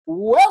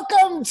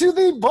Welcome to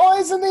the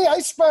Boys in the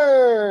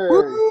Iceberg,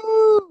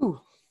 Woo!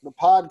 the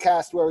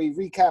podcast where we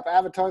recap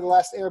Avatar: The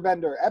Last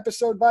Airbender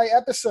episode by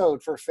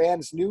episode for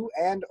fans new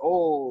and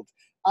old.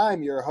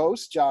 I'm your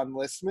host, John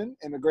Listman,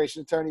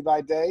 immigration attorney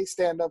by day,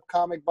 stand-up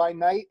comic by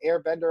night,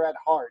 airbender at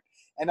heart.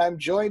 And I'm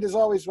joined as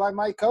always by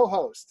my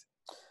co-host.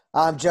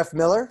 I'm Jeff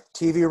Miller,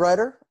 TV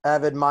writer,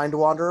 avid mind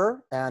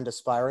wanderer, and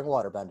aspiring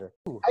waterbender.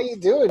 How you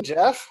doing,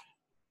 Jeff?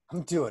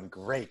 I'm doing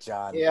great,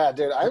 John. Yeah,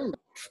 dude, I'm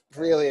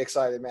really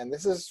excited, man.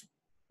 This is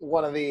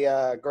one of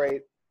the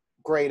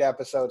great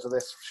episodes of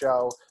this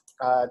show.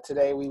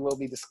 Today we will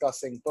be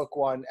discussing Book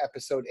 1,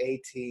 Episode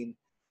 18,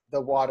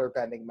 The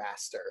Waterbending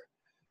Master.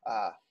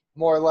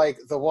 More like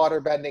The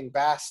Waterbending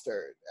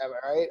Bastard, am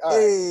I right? All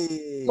right.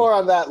 Hey. More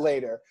on that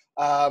later.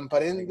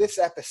 But in this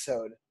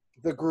episode,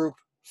 the group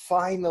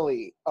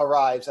finally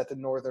arrives at the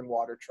Northern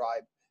Water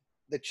Tribe.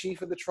 The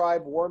chief of the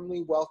tribe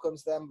warmly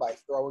welcomes them by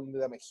throwing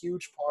them a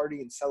huge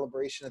party in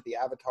celebration of the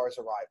Avatar's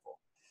arrival.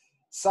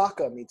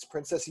 SOKKA meets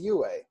Princess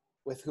Yue,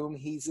 with whom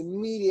he's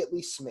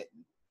immediately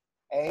smitten.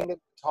 Aang and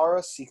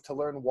Katara seek to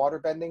learn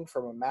waterbending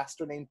from a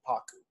master named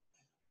Pakku,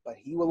 but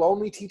he will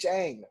only teach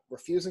Aang,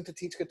 refusing to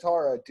teach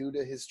Katara due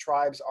to his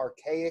tribe's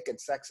archaic and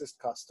sexist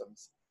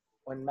customs.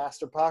 When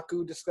Master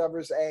Pakku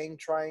discovers Aang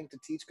trying to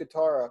teach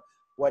Katara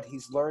what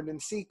he's learned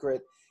in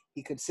secret,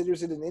 he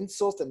considers it an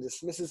insult and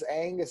dismisses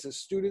Aang as his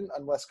student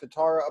unless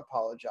Katara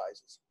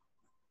apologizes.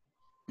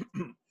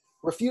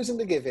 Refusing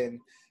to give in,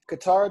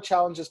 Katara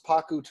challenges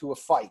Pakku to a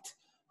fight.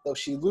 Though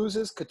she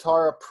loses,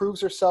 Katara proves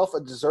herself a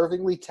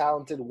deservingly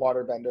talented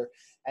waterbender,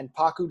 and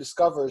Pakku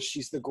discovers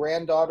she's the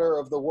granddaughter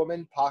of the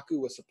woman Pakku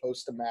was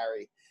supposed to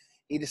marry.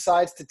 He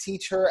decides to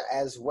teach her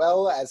as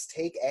well as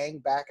take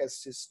Aang back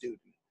as his student.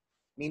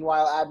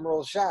 Meanwhile,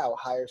 Admiral Zhao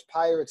hires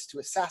pirates to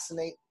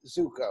assassinate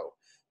Zuko.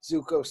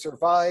 Zuko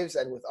survives,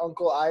 and with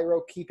Uncle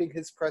Iroh keeping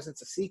his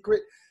presence a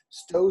secret,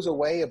 stows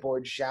away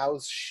aboard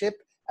Zhao's ship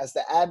as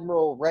the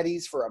Admiral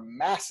readies for a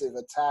massive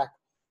attack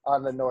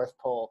on the North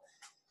Pole.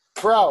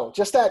 Bro,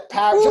 just that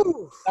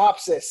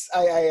synopsis,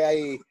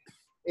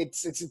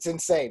 it's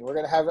insane. We're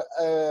gonna have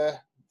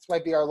this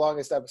might be our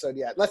longest episode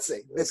yet. Let's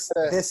see.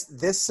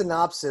 This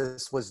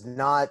synopsis was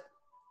not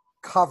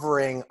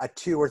covering a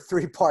 2 or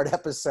 3 part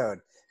episode.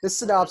 This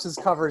synopsis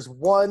covers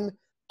one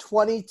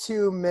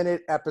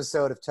 22-minute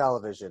episode of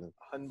television.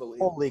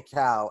 Unbelievable. Holy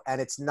cow. And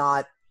it's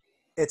not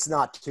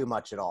too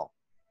much at all.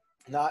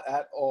 Not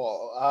at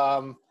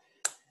all.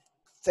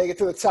 Take it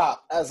to the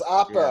top. As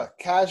Appa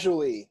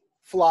casually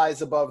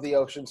flies above the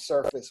ocean's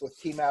surface with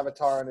Team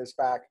Avatar on his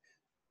back,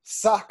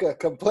 SOKKA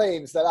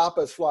complains that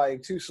Appa is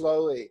flying too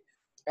slowly.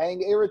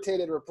 Aang,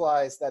 irritated,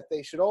 replies that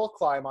they should all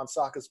climb on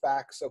Sokka's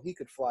back so he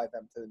could fly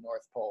them to the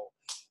North Pole.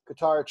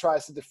 Katara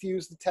tries to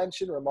diffuse the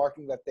tension,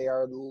 remarking that they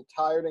are a little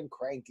tired and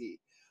cranky,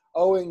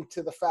 owing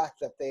to the fact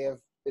that they have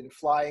been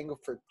flying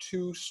for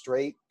 2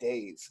 straight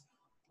days.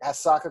 As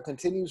Sokka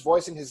continues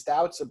voicing his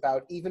doubts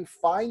about even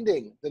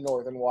finding the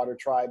Northern Water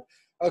Tribe,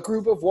 a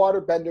group of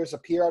waterbenders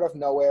appear out of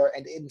nowhere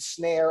and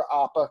ensnare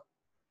Appa.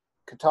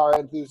 Katara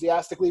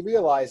enthusiastically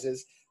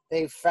realizes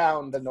they've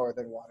found the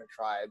Northern Water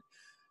Tribe.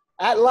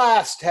 At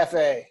last,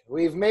 Hefe,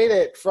 we've made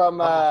it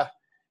from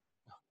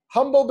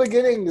humble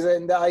beginnings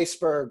in the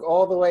iceberg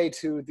all the way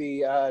to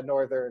the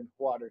Northern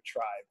Water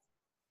Tribe.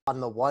 On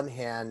the one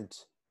hand,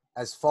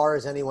 as far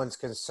as anyone's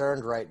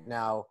concerned right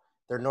now,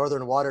 their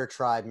Northern Water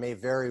Tribe may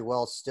very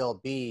well still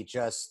be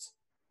just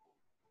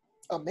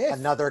a myth.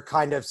 Another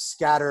kind of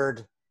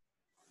scattered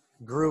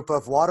group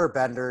of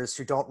waterbenders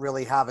who don't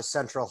really have a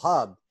central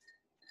hub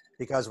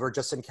because we're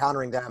just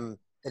encountering them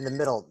in the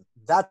middle.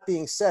 That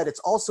being said,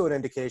 it's also an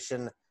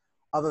indication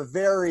of a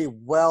very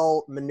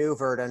well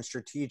maneuvered and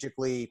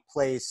strategically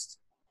placed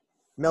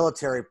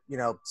military,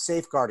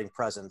 safeguarding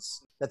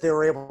presence that they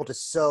were able to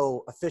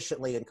so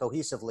efficiently and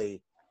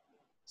cohesively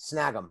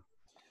snag them.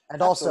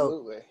 And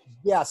Absolutely. Also,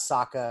 yeah,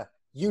 Sokka,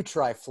 you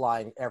try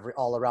flying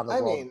all around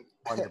the world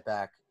on your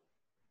back.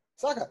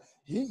 Sokka,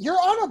 you're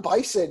on a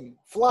bison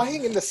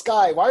flying in the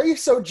sky. Why are you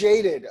so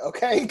jaded?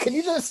 Okay, can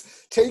you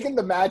just take in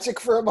the magic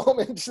for a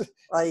moment?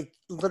 Like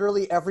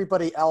literally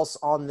everybody else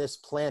on this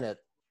planet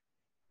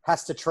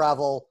has to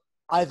travel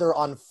either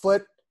on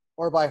foot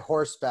or by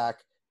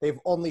horseback. They've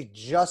only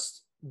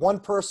one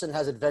person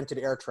has invented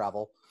air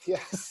travel.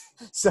 Yes.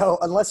 So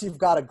unless you've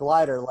got a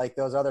glider like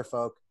those other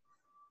folk,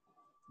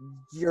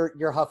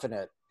 you're huffing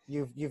it.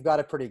 You've got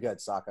it pretty good,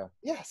 Sokka.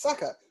 Yeah,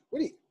 Sokka. What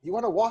do you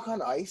want to walk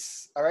on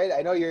ice? All right,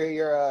 I know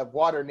you're a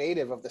water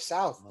native of the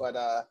South, but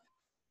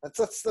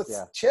let's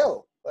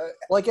chill.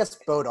 Well, I guess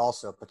boat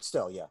also, but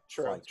still, yeah.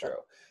 True.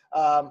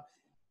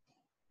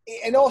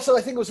 And also,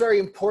 I think it was very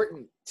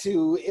important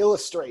to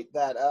illustrate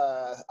that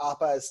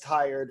Appa is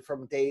tired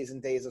from days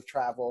and days of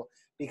travel,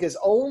 because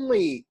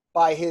only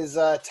by his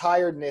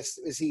tiredness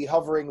is he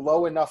hovering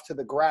low enough to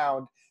the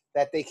ground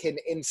that they can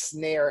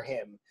ensnare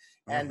him.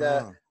 And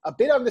a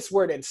bit on this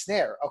word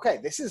ensnare. Okay,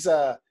 this is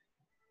a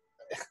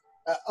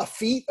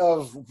feat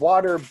of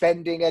water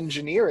bending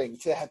engineering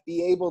to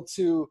be able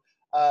to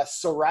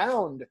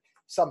surround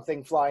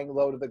something flying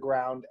low to the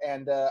ground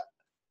and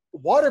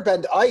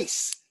waterbend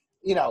ice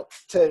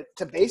to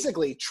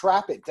basically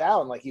trap it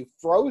down. Like, you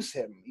froze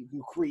him.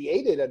 You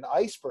created an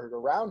iceberg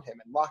around him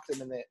and locked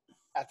him in it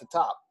at the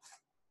top.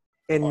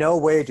 In no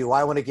way do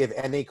I want to give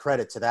any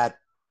credit to that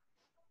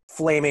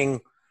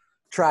flaming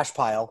trash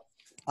pile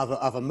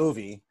of a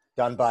movie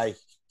done by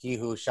he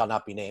who shall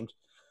not be named.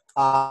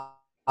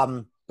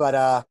 But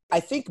I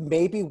think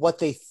maybe what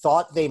they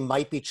thought they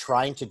might be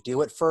trying to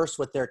do at first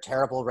with their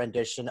terrible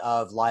rendition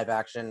of live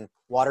action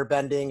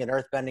waterbending and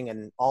earthbending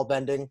and all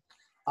bending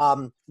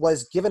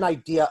was give an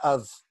idea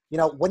of,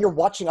 when you're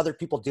watching other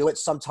people do it,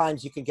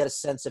 sometimes you can get a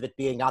sense of it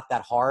being not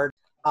that hard.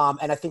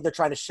 And I think they're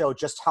trying to show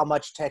just how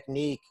much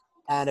technique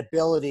and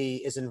ability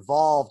is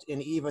involved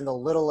in even the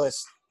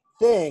littlest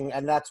thing.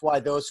 And that's why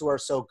those who are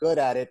so good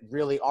at it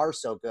really are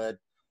so good,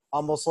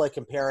 almost like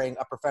comparing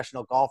a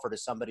professional golfer to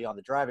somebody on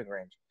the driving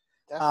range.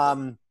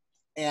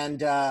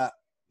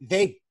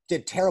 They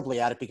did terribly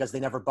at it because they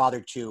never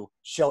bothered to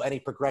show any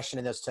progression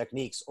in those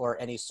techniques or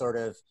any sort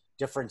of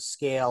different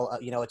scale.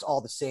 It's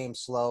all the same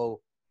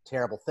slow,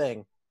 terrible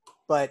thing.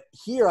 But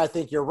here, I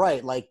think you're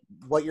right. Like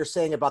what you're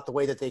saying about the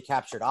way that they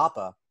captured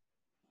Appa,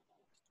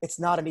 it's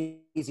not an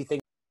easy thing.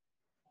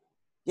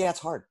 Yeah, it's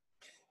hard.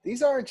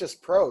 These aren't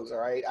just pros, all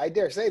right? I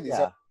dare say these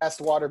are the best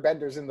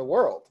waterbenders in the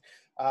world.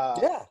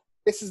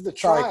 This is the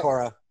trial. Sorry,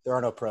 Cora. There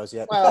are no pros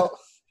yet. Well,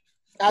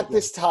 at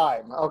this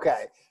time,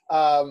 okay.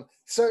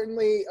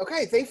 Certainly,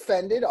 okay, they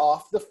fended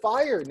off the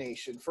Fire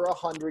Nation for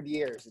 100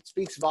 years. It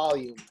speaks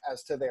volume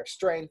as to their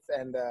strength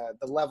and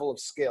the level of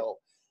skill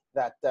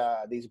that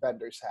these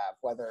benders have,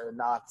 whether or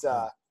not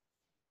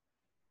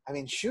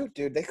shoot,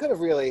 dude, they could have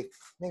really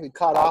maybe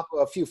caught off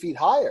a few feet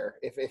higher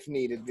if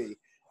needed be.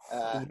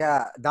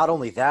 Not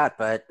only that,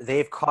 but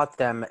they've caught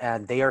them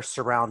and they are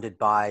surrounded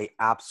by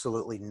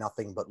absolutely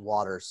nothing but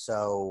water.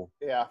 So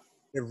yeah,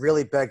 it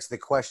really begs the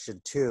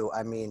question too.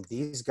 I mean,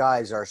 these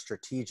guys are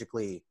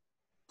strategically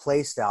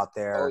placed out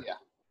there. Oh yeah.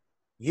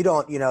 You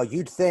don't,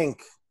 you'd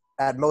think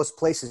at most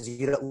places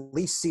you'd at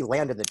least see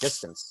land in the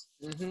distance.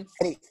 Mm-hmm.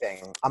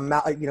 Anything,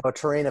 a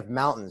terrain of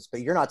mountains, but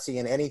you're not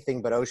seeing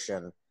anything but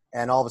ocean.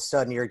 And all of a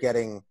sudden you're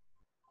getting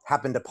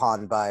happened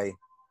upon by,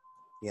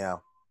 a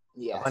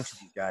bunch of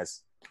these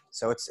guys.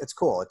 So it's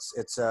cool.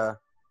 It's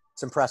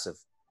impressive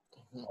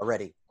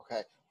already.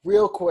 Okay.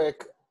 Real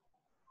quick,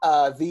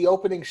 the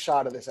opening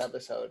shot of this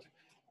episode.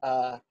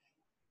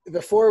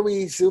 Before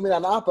we zoom in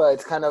on Appa,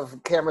 it's kind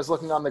of cameras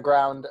looking on the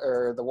ground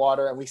or the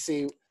water, and we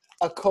see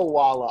a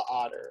koala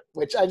otter,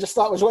 which I just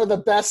thought was one of the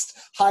best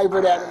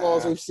hybrid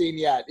animals we've seen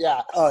yet.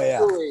 Yeah. Oh yeah.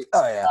 Truly,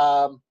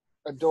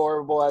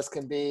 adorable as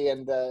can be,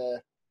 and I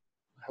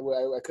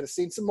could have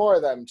seen some more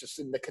of them just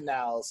in the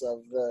canals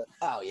of the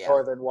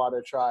Northern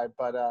Water Tribe,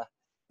 but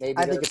maybe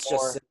I think it's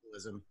just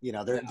symbolism.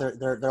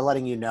 They're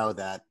letting you know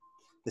that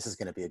this is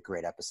going to be a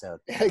great episode.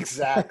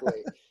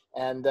 Exactly.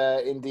 And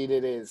indeed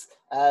it is.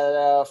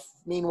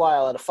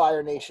 Meanwhile, at a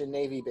Fire Nation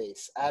Navy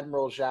base,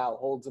 Admiral Zhao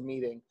holds a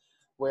meeting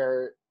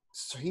where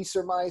he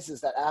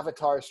surmises that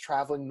Avatar is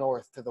traveling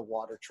north to the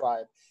Water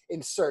Tribe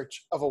in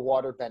search of a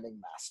waterbending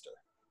master.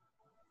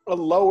 A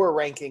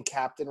lower-ranking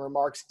captain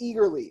remarks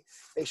eagerly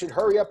they should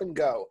hurry up and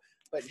go,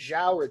 but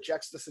Zhao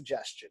rejects the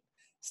suggestion,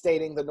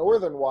 stating the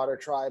Northern Water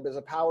Tribe is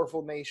a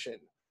powerful nation,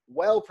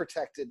 well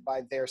protected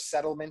by their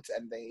settlement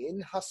and the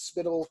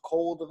inhospitable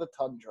cold of the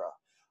tundra.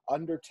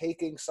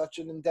 Undertaking such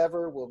an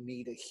endeavor will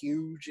need a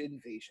huge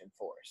invasion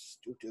force.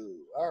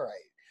 All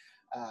right.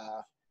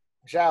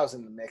 Zhao's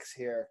in the mix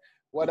here.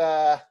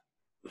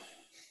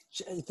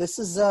 This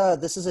is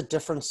a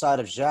different side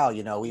of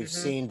Zhao. We've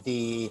seen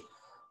the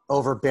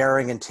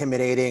overbearing,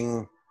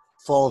 intimidating,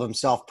 full of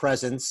himself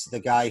presence, the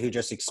guy who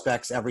just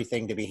expects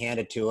everything to be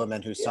handed to him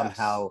and who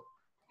somehow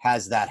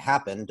has that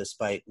happen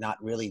despite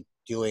not really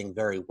doing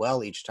very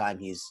well each time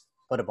he's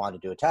put upon to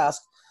do a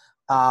task.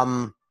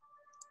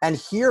 And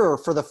here,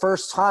 for the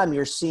first time,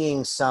 you're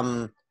seeing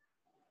some,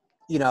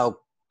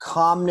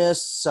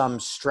 calmness, some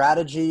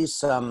strategy,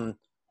 some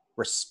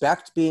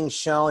respect being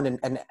shown,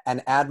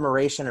 and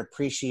admiration,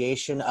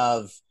 appreciation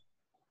of,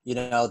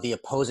 the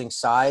opposing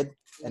side,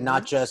 and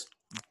not just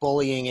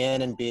bullying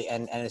in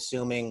and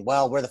assuming,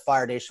 well, we're the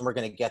Fire Nation, we're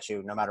going to get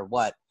you no matter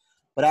what,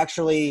 but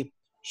actually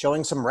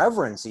showing some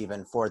reverence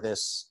even for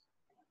this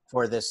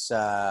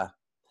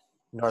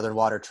Northern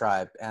Water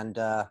Tribe. And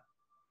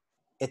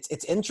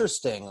it's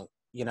interesting.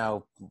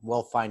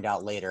 We'll find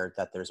out later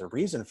that there's a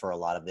reason for a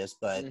lot of this,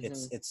 but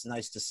it's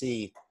nice to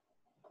see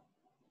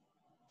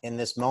in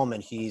this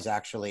moment he's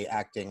actually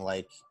acting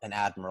like an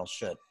admiral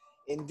should.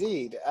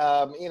 Indeed.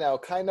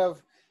 Kind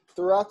of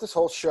throughout this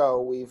whole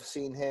show, we've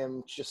seen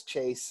him just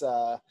chase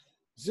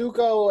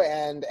Zuko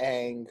and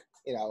Aang,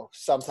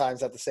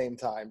 sometimes at the same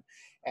time.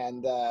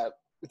 And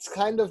it's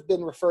kind of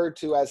been referred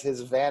to as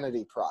his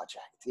vanity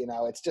project.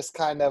 It's just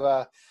kind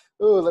of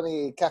let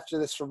me capture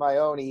this for my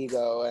own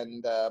ego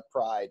and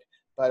pride.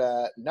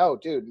 But no,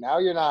 dude, now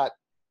you're not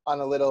on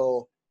a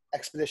little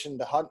expedition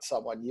to hunt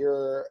someone.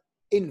 You're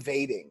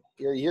invading.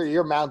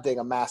 You're mounting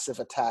a massive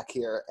attack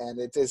here, and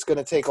it is going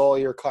to take all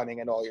your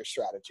cunning and all your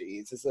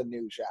strategies. This is a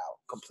new Zhao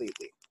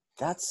completely.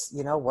 That's,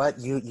 what,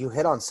 you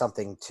hit on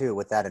something too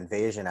with that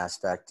invasion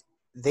aspect.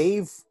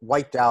 they've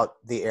wiped out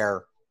the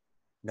air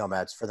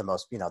nomads for the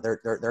most, you know,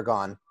 they're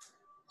gone.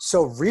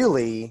 So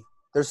really,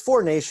 there's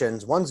 4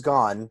 nations, one's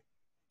gone.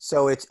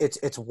 So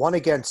it's 1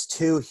 against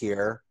 2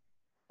 here.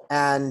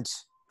 And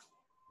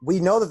we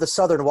know that the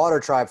Southern Water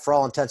Tribe, for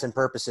all intents and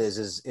purposes,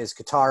 is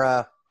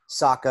Katara,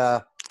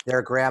 Sokka,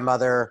 their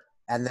grandmother,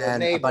 and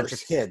then a bunch of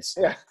kids.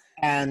 Yeah.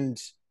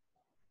 And,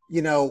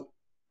 you know,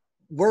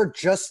 we're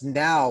just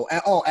now,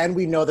 and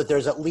we know that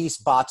there's at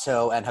least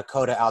Bato and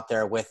Hakoda out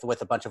there with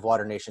a bunch of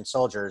Water Nation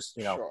soldiers,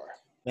 you know,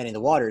 manning the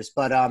waters.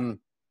 But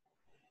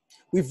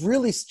we've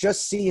really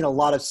just seen a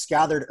lot of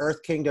scattered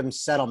Earth Kingdom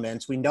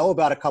settlements. We know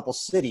about a couple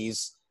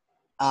cities,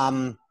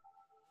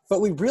 but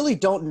we really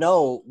don't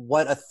know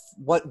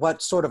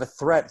what sort of a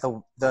threat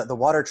the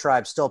Water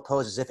Tribe still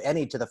poses, if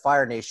any, to the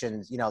Fire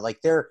Nations. You know, like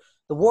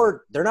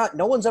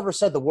no one's ever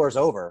said the war's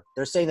over.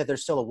 They're saying that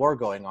there's still a war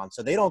going on,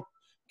 so they don't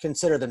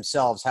consider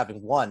themselves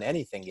having won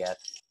anything yet.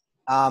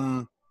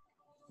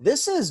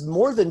 This is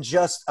more than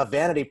just a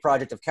vanity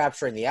project of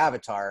capturing the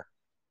Avatar.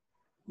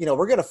 You know,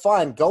 we're going to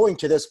find going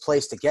to this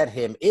place to get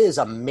him is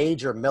a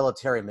major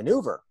military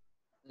maneuver.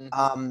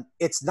 Mm-hmm.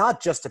 It's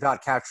not just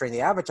about capturing the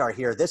Avatar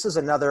here. This is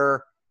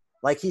another,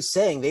 like he's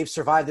saying, they've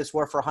survived this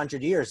war for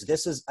 100 years.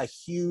 This is a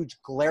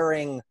huge,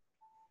 glaring,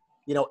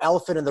 you know,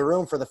 elephant in the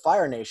room for the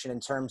Fire Nation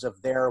in terms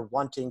of their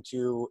wanting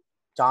to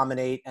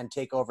dominate and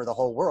take over the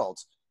whole world.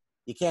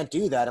 You can't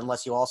do that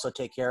unless you also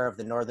take care of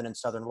the Northern and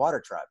Southern Water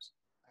Tribes.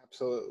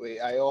 Absolutely.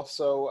 I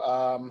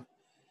also,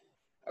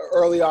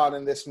 early on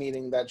in this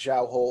meeting that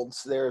Zhao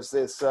holds, there's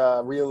this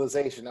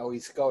realization,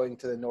 he's going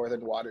to the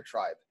Northern Water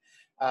Tribe.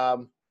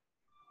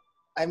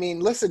 I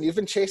mean, listen, you've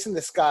been chasing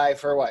this guy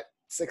for what,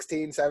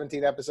 16,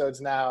 17 episodes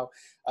now.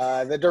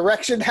 The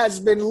direction has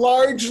been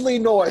largely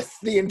north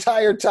the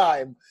entire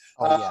time.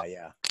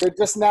 Yeah. They're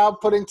just now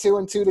putting 2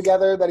 and 2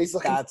 together that he's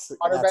looking for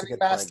Waterbending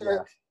Master.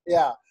 Point,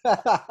 yeah.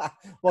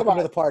 Welcome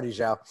to the party,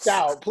 Zhao.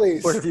 Zhao,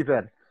 please. Where have you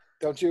been?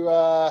 Don't you,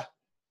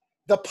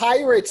 the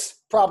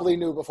pirates probably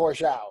knew before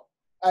Zhao.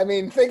 I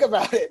mean, think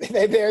about it.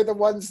 They're the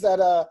ones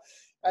that,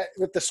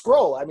 with the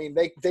scroll, I mean,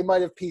 they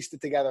might have pieced it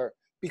together.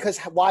 Because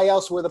why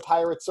else were the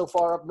pirates so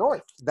far up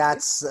north?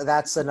 That's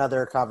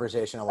another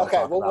conversation.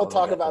 We'll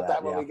talk about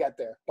that when we get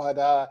there.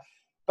 But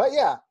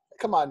yeah,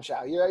 come on,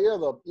 Zhao. You're a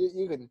little.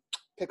 You can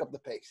pick up the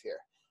pace here.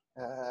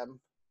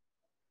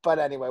 But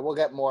anyway, we'll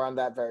get more on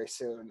that very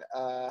soon.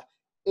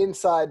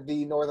 Inside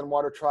the Northern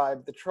Water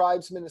Tribe, the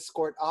tribesmen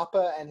escort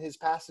Appa and his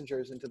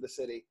passengers into the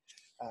city,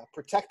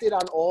 protected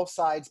on all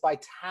sides by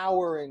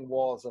towering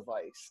walls of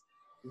ice.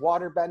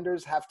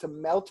 Waterbenders have to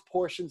melt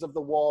portions of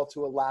the wall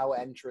to allow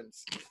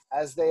entrance.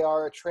 As they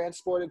are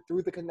transported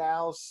through the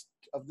canals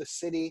of the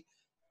city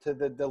to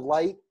the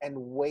delight and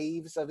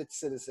waves of its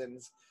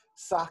citizens,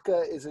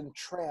 Sokka is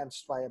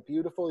entranced by a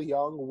beautiful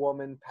young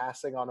woman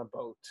passing on a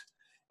boat.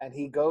 And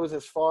he goes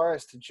as far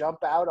as to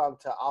jump out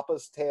onto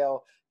Appa's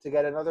tail to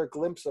get another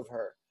glimpse of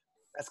her.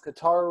 As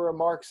Katara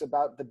remarks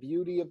about the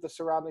beauty of the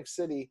surrounding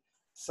city,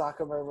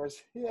 Sokka murmurs,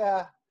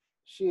 "Yeah,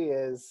 she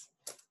is."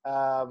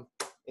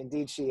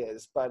 Indeed she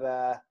is. But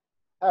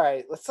all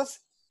right, let's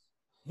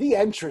the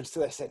entrance to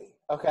the city.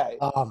 Okay.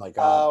 Oh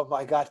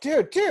my god.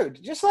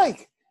 Dude, just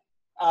like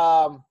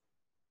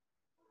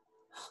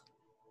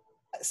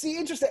see,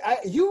 interesting.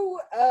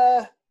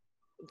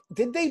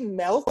 Did they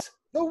melt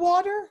the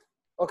water?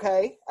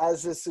 Okay,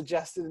 as is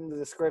suggested in the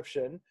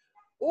description,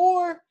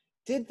 or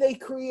did they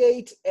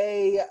create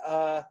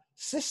a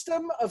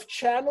system of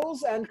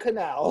channels and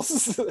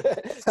canals?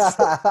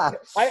 I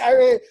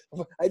mean,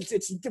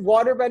 it's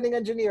waterbending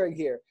engineering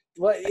here.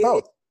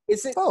 Both.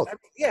 Is it both? I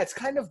mean, yeah, it's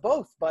kind of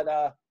both,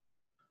 but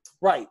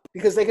right,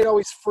 because they can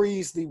always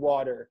freeze the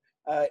water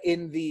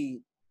in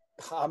the.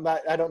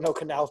 I don't know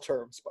canal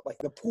terms, but like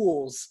the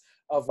pools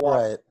of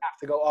water have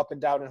to go up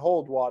and down and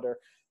hold water.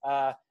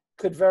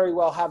 Could very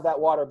well have that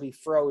water be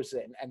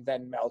frozen and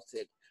then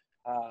melted.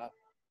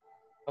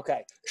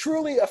 Okay,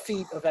 truly a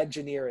feat of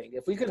engineering.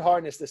 If we could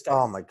harness this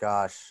technology, oh my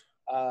gosh,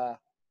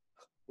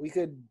 we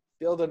could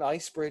build an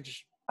ice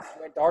bridge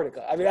in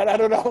Antarctica. I mean, I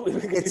don't know.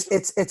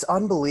 It's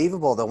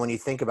unbelievable though when you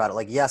think about it.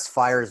 Like, yes,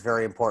 fire is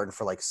very important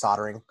for like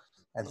soldering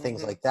and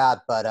things like that,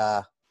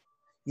 but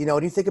you know,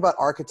 when you think about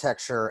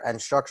architecture and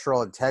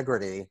structural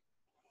integrity,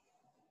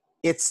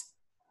 it's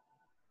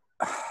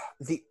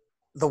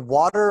the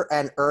water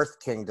and earth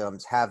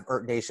kingdoms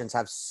nations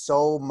have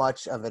so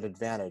much of an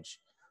advantage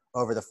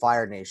over the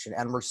Fire Nation.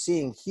 And we're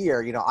seeing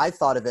here, you know, I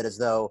thought of it as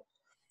though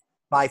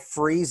by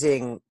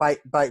freezing, by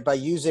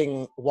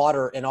using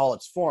water in all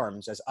its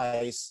forms as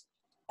ice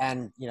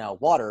and, you know,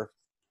 water,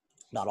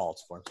 not all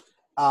its forms,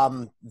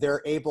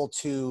 they're able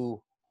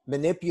to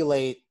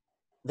manipulate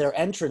their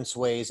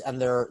entranceways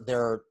and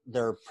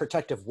their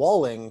protective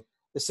walling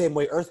the same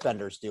way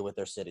earthbenders do with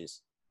their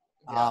cities.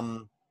 Yeah.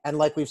 And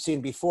like we've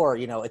seen before,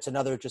 you know, it's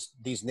another just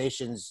these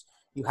nations,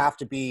 you have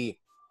to be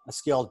a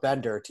skilled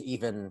bender to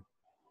even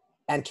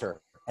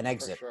enter and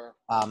exit. Sure.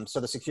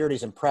 So the security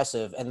is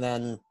impressive. And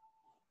then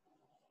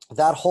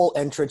that whole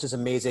entrance is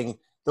amazing.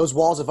 Those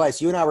walls of ice,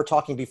 you and I were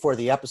talking before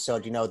the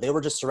episode, you know, they were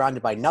just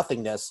surrounded by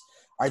nothingness.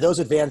 are those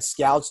advanced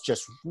scouts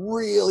just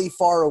really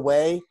far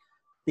away?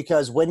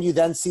 Because when you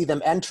then see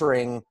them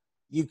entering,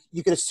 you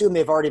could assume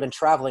they've already been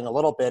traveling a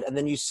little bit, and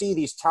then you see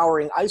these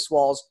towering ice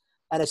walls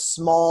and a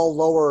small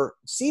lower,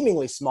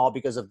 seemingly small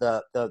because of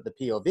the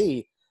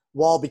POV,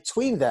 wall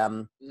between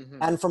them. Mm-hmm.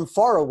 And from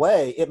far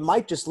away, it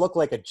might just look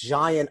like a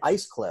giant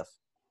ice cliff.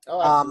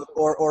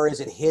 Or is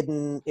it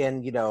hidden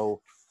in,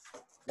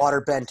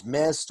 waterbend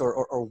mist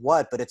or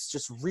what? But it's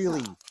just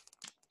really...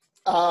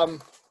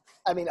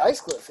 I mean, ice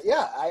cliff.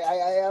 Yeah,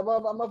 I'm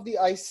of the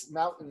ice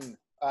mountain,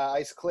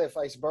 ice cliff,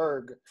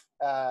 iceberg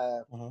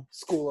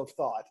school of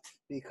thought,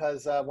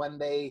 because when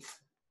they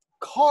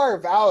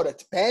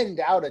bend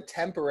out a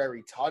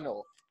temporary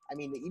tunnel, I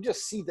mean, you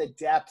just see the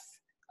depth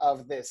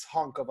of this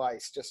hunk of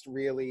ice just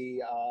really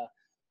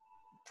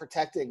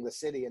protecting the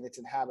city and its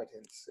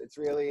inhabitants. It's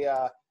really,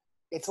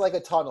 it's like a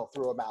tunnel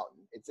through a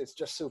mountain. It's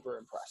just super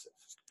impressive.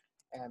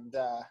 And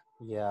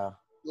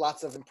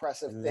lots of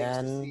impressive things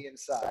to see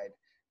inside.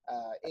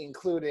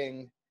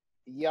 Including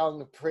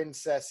young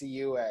Princess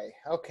Yue.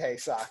 Okay,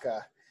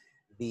 SOKKA.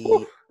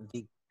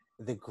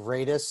 The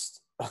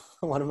greatest,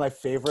 one of my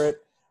favorite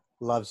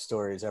love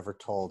stories ever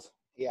told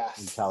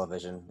in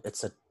television.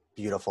 It's a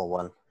beautiful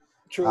one.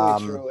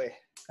 Truly.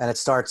 And it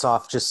starts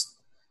off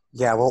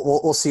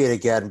we'll see it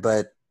again,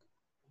 but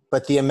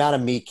the amount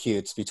of meet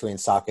cutes between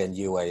SOKKA and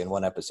Yue in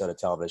one episode of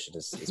television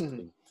is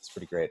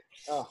pretty great.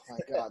 Oh my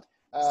god.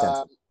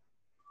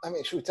 I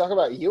mean, should we talk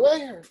about Yue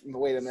or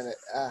wait a minute?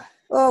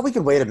 Well, we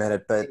can wait a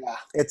minute, but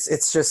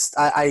it's just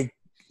I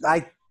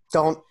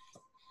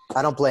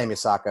don't blame you,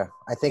 SOKKA.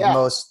 I think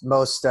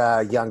most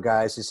young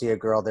guys who see a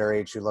girl their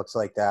age who looks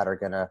like that are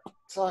gonna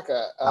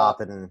stop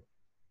and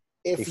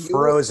be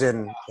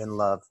frozen in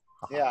love.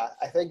 Yeah,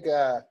 I think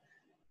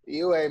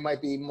Yue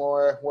might be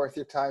more worth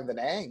your time than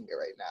Aang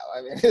right now.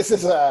 I mean, this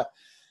is all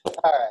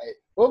right.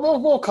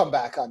 We'll come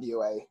back on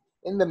Yue.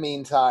 In the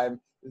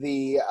meantime,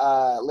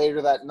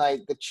 later that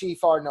night, the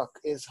Chief Arnook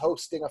is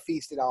hosting a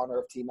feast in honor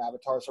of Team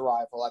Avatar's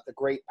arrival at the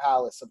Great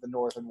Palace of the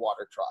Northern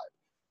Water Tribe.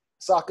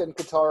 Sokka and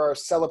Katara are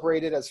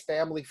celebrated as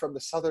family from the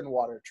Southern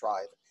Water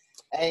Tribe,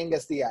 Aang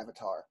as the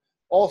Avatar.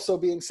 Also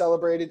being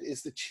celebrated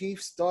is the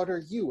Chief's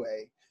daughter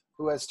Yue,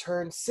 who has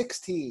turned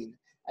 16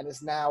 and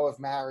is now of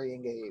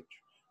marrying age.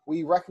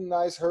 We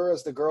recognize her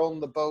as the girl in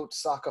the boat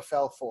Sokka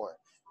fell for.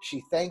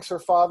 She thanks her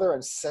father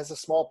and says a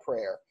small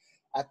prayer.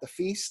 At the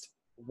feast,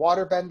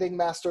 Waterbending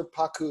Master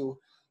Pakku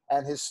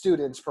and his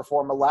students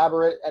perform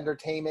elaborate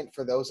entertainment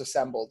for those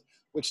assembled,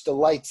 which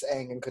delights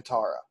Aang and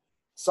Katara.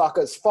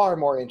 Sokka is far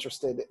more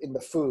interested in the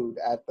food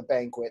at the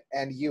banquet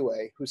and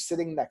Yue, who's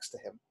sitting next to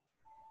him.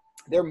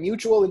 Their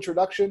mutual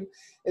introduction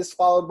is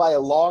followed by a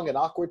long and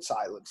awkward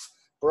silence,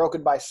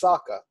 broken by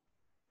Sokka,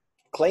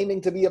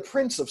 claiming to be a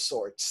prince of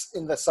sorts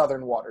in the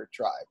Southern Water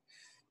Tribe.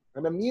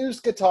 An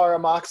amused Katara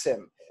mocks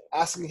him,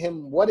 asking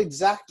him what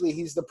exactly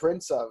he's the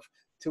prince of,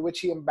 to which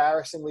he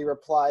embarrassingly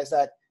replies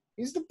that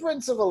he's the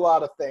prince of a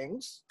lot of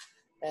things.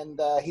 And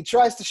he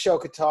tries to shoo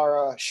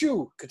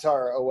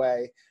Katara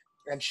away,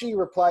 and she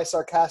replies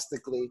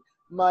sarcastically,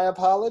 "My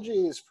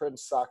apologies,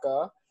 Prince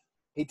Sokka."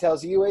 He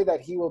tells Yue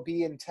that he will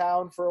be in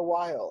town for a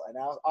while, and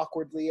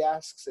awkwardly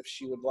asks if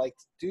she would like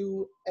to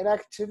do an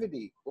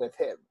activity with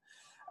him.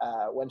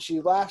 When she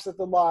laughs at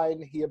the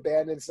line, he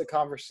abandons the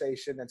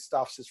conversation and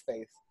stuffs his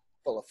face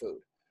full of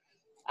food.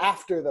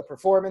 After the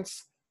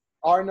performance,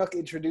 Arnook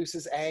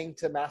introduces Aang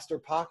to Master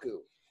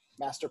Pakku.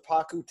 Master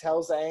Pakku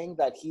tells Aang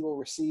that he will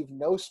receive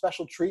no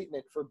special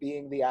treatment for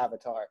being the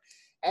Avatar.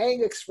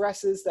 Aang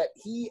expresses that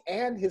he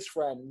and his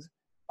friends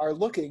are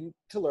looking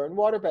to learn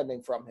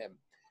waterbending from him.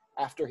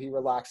 After he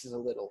relaxes a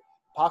little,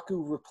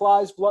 Pakku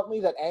replies bluntly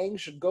that Aang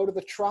should go to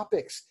the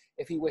tropics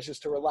if he wishes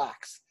to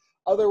relax.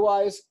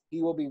 Otherwise,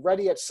 he will be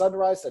ready at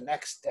sunrise the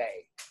next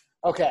day.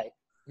 Okay,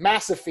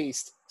 massive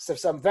feast. So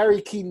some very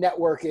key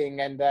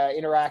networking and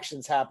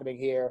interactions happening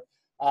here.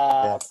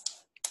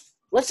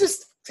 Let's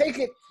just take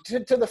it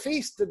to the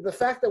feast, the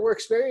fact that we're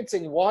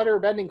experiencing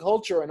water-bending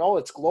culture in all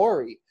its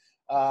glory.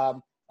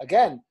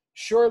 Again,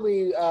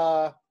 surely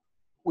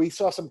we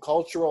saw some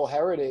cultural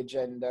heritage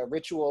and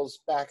rituals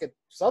back at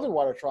Southern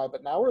Water Tribe,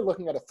 but now we're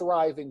looking at a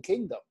thriving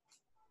kingdom.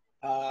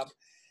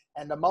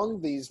 And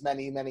among these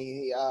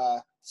many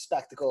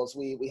spectacles,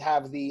 we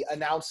have the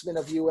announcement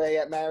of Yue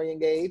at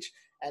marrying age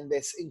and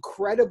this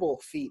incredible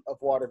feat of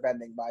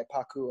waterbending by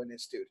Pakku and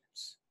his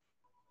students.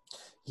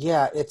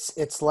 Yeah,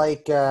 it's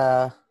like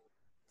in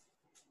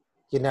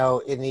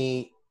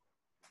the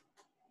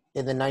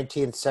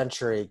 19th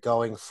century,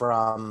 going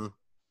from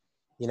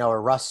a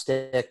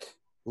rustic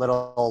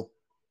little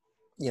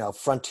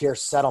frontier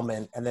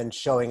settlement and then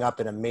showing up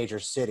in a major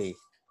city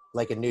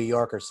like in New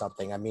York or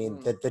something. I mean,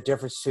 the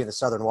difference between the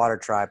Southern Water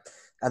Tribe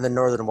and the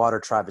Northern Water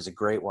Tribe is a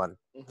great one.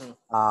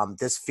 Mm-hmm.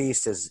 This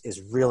feast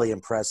is really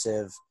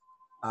impressive.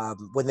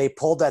 When they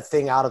pulled that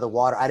thing out of the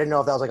water, I didn't know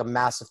if that was like a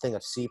massive thing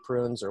of sea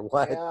prunes or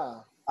what.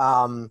 Yeah.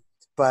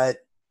 But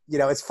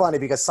it's funny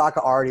because Sokka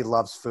already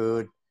loves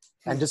food,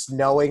 and just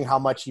knowing how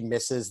much he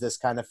misses this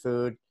kind of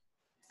food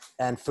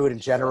and food in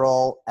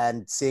general,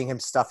 and seeing him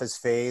stuff his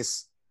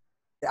face,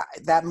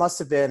 that must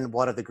have been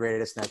one of the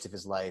greatest nights of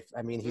his life.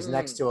 I mean, he's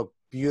next to a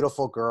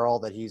beautiful girl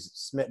that he's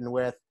smitten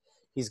with.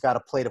 He's got a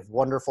plate of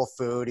wonderful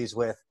food. He's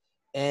with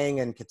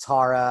Aang and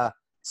Katara,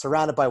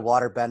 surrounded by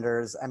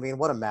waterbenders. I mean,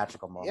 what a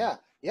magical moment.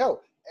 Yeah.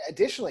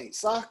 Additionally,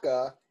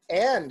 Sokka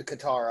and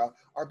Katara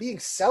are being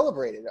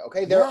celebrated,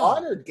 okay? They're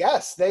honored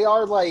guests. They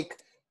are, like,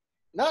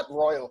 not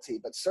royalty,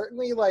 but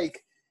certainly,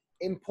 like,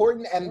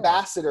 important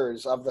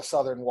ambassadors of the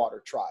Southern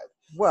Water Tribe.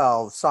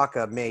 Well,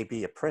 Sokka may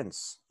be a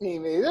prince.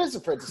 Maybe there's a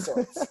prince of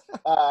sorts.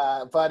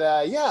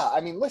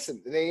 I mean,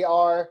 listen, they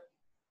are,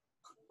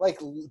 like,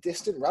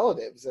 distant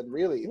relatives, and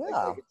really,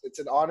 like, it's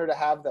an honor to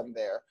have them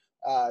there.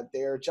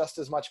 They're just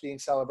as much being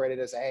celebrated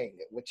as Aang,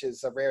 which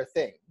is a rare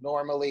thing.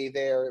 Normally,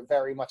 they're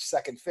very much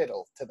second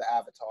fiddle to the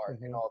Avatar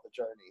in all the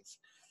journeys,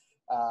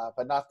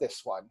 but not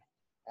this one.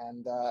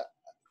 And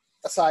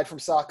aside from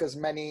Sokka's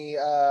many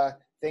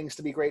things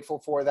to be grateful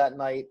for that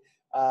night,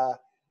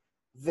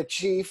 the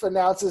chief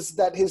announces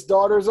that his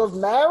daughter's of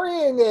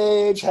marrying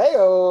age.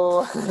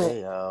 Hey-o.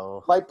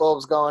 Hey-o. Light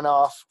bulbs going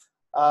off.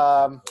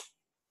 I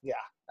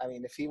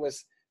mean, if he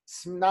was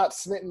not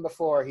smitten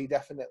before, he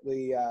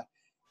definitely...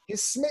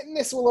 his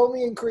smittenness will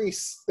only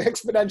increase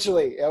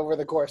exponentially over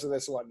the course of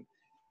this one,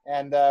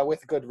 and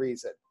with good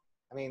reason.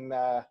 I mean,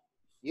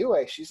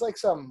 Yue, she's like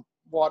some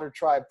Water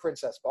Tribe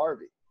Princess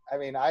Barbie. I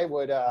mean, I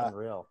would...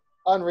 Unreal.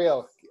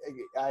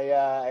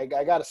 I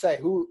gotta say,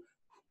 who...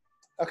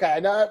 Okay, I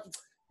know...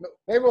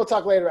 Maybe we'll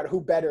talk later about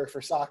who better for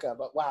Sokka,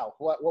 but wow,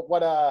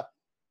 what a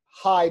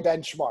high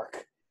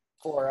benchmark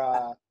for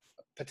a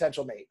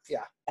potential mate.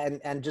 Yeah.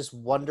 And just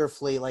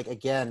wonderfully, like,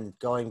 again,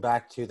 going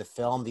back to the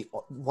film,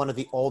 one of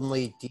the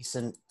only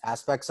decent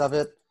aspects of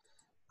it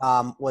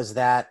was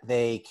that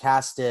they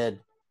casted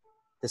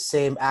the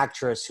same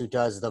actress who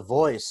does the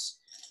voice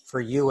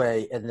for Yue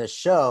in this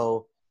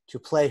show to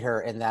play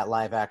her in that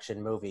live action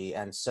movie.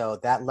 And so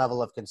that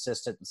level of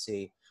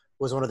consistency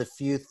was one of the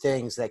few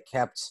things that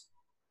kept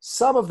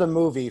some of the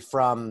movie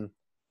from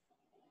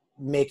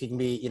making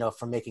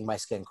my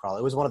skin crawl.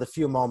 It was one of the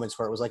few moments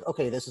where it was like,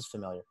 okay, this is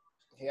familiar.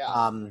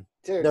 Yeah.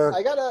 Dude,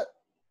 I gotta...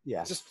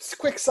 Yeah. Just a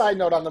quick side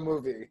note on the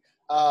movie.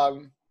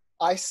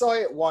 I saw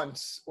it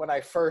once when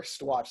I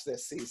first watched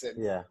this season.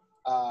 Yeah.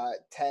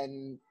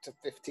 10 to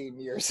 15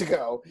 years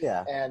ago.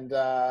 Yeah. And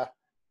I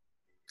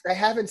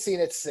haven't seen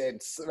it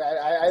since.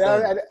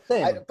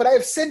 But I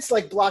have since,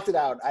 like, blocked it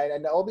out.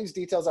 And all these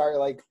details are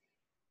like,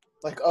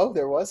 oh,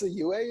 there was a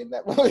UA in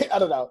that movie? I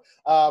don't know.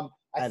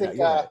 I think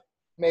right.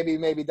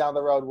 maybe down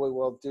the road we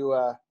will do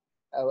a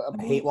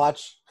hate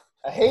watch.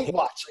 A hate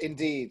watch,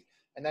 indeed.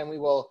 And then we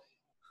will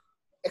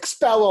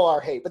expel all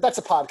our hate. But that's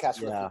a podcast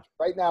for the future.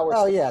 Right now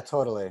we're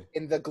totally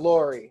in the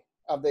glory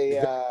of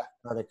the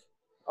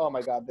oh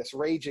my God, this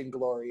raging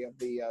glory of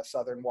the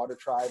Southern Water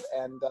Tribe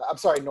and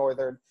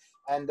Northern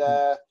and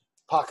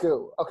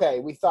Pakku. Okay,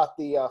 we thought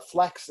the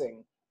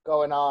flexing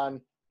going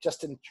on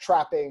just in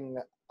trapping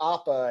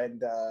Appa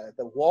and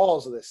the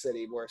walls of the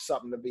city were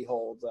something to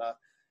behold.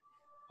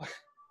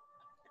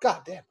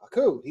 God damn,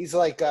 Pakku. He's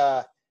like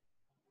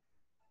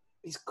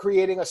he's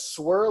creating a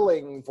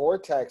swirling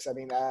vortex. I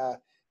mean,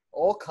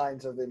 all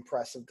kinds of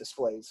impressive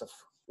displays of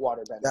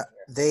waterbending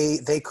here.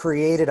 They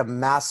created a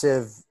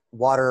massive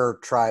Water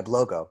Tribe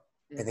logo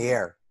in the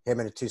air. Him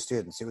and the two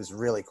students. It was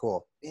really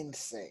cool.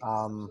 Insane.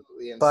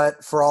 Insane.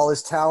 But for all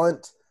his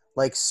talent,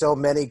 like so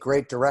many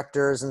great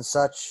directors and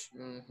such,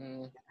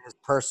 his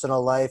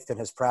personal life and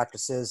his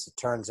practices, it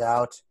turns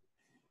out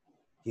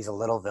he's a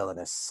little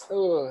villainous.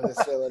 Oh, this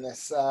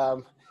villainous.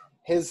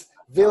 His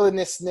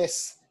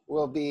villainousness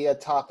will be a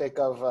topic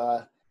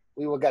of,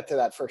 we will get to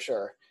that for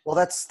sure. Well,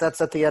 that's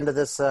at the end of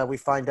this, we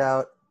find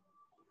out.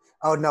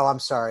 Oh, no, I'm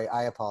sorry.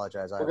 I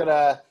apologize. We're going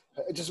to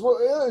it's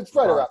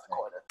right around the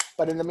corner.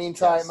 But in the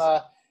meantime,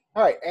 all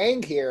right,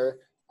 Aang here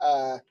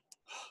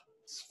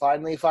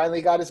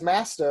finally got his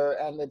master,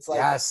 and it's like,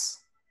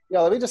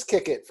 let me just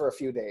kick it for a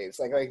few days.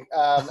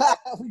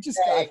 We just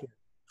got here.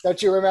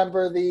 Don't you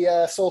remember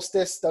the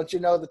solstice? Don't you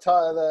know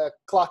the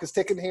clock is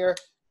ticking here?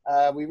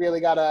 We really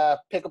got to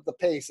pick up the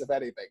pace, if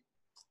anything.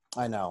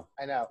 I know.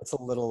 It's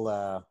a little,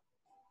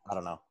 I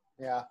don't know.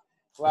 Yeah.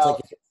 Well,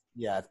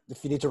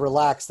 if you need to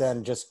relax,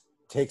 then just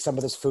take some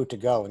of this food to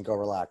go and go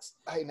relax.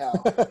 I know.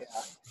 Yeah.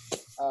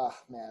 Oh,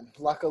 man.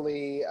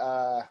 Luckily,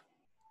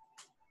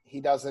 he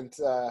doesn't.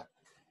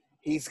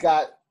 He's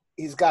got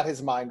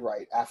his mind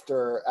right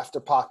after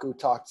Pakku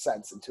talked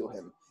sense into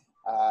him.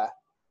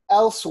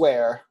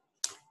 Elsewhere,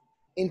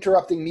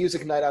 interrupting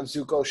music night on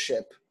Zuko's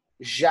ship,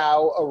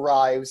 Zhao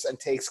arrives and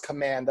takes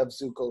command of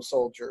Zuko's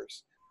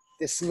soldiers,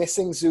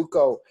 dismissing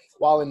Zuko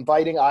while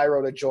inviting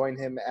Iroh to join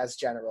him as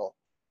general.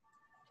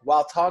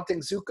 While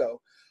taunting Zuko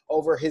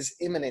over his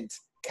imminent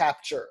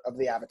capture of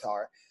the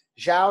Avatar,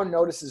 Zhao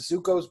notices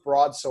Zuko's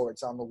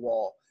broadswords on the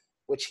wall,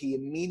 which he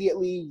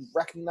immediately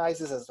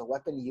recognizes as the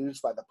weapon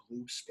used by the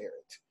Blue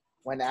Spirit.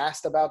 When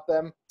asked about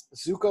them,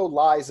 Zuko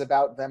lies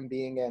about them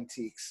being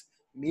antiques,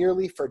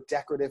 merely for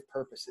decorative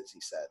purposes,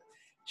 he said.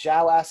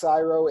 Zhao asks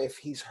Iroh if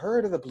he's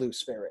heard of the Blue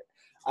Spirit.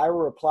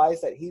 Iroh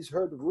replies that he's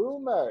heard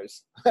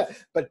rumors,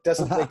 but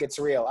doesn't think it's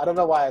real. I don't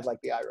know why I'd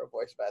like the Iroh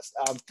voice best.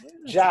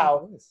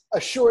 Zhao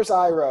assures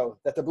Iroh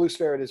that the blue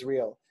spirit is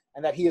real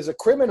and that he is a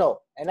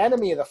criminal, an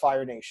enemy of the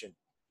Fire Nation,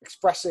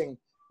 expressing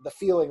the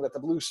feeling that the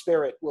blue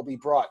spirit will be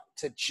brought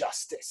to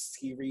justice.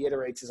 He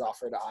reiterates his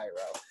offer to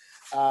Iroh.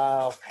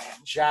 Oh, man,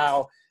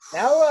 Zhao.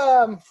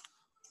 Now,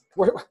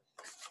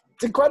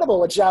 it's incredible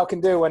what Zhao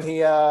can do when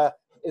he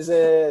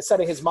is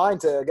setting his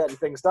mind to getting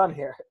things done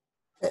here.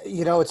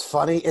 You know, it's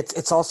funny.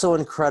 It's also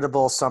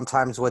incredible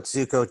sometimes what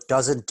Zuko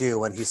doesn't do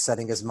when he's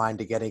setting his mind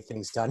to getting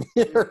things done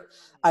here.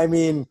 I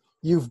mean,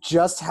 you've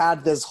just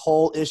had this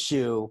whole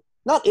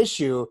not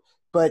issue,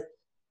 but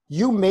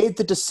you made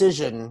the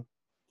decision.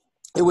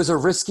 It was a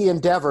risky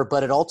endeavor,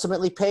 but it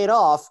ultimately paid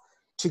off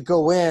to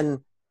go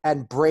in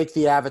and break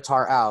the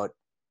Avatar out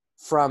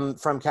from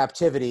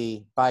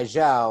captivity by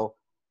Zhao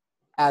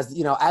as,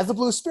 you know, as the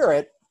blue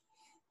spirit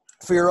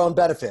for your own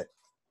benefit.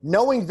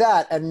 Knowing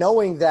that and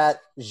knowing that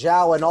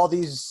Zhao and all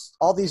these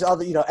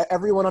other, you know,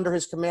 everyone under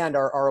his command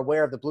are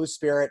aware of the blue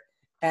spirit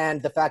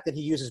and the fact that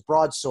he uses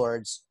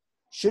broadswords,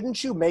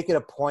 shouldn't you make it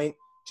a point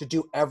to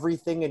do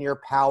everything in your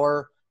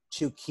power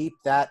to keep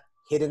that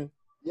hidden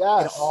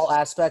in all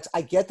aspects?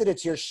 I get that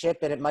it's your ship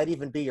and it might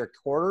even be your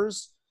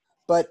quarters,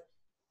 but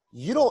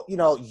you don't, you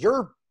know,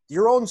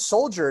 your own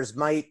soldiers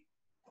might,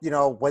 you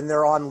know, when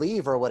they're on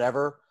leave or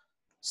whatever,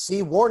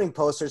 see warning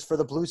posters for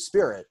the blue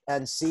spirit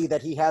and see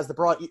that he has the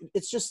broad.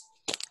 It's just,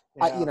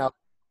 you know,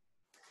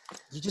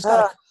 you just got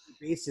to cover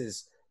the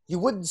bases. You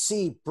wouldn't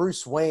see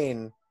Bruce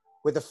Wayne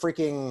with a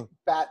freaking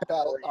bat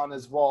belt on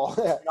his wall,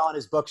 on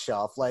his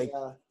bookshelf. Like,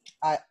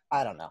 I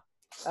don't know.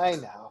 I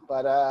know,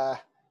 but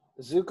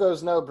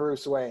Zuko's no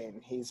Bruce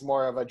Wayne. He's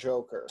more of a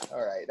Joker.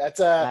 All right, that's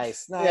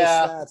nice.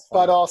 Yeah, that's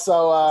but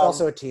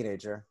also a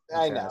teenager.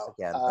 I know.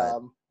 Again,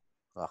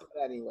 but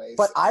anyways,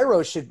 but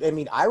Iroh should. I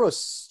mean,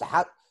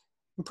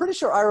 I'm pretty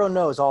sure Iroh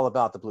knows all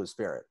about the blue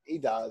spirit. He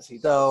does.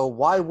 So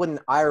why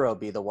wouldn't Iroh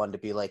be the one to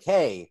be like,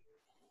 hey,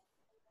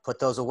 put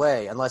those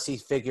away? Unless he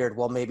figured,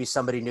 well, maybe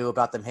somebody knew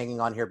about them hanging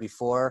on here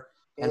before,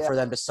 and for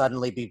them to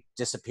suddenly be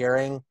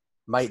disappearing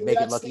might make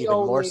it look even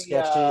more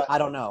sketchy. I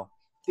don't know.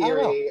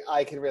 Theory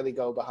I can really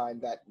go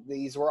behind that.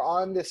 These were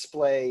on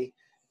display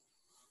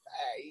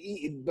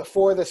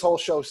before this whole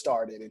show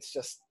started. It's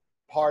just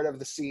part of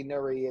the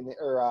scenery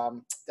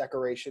or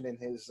decoration in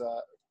his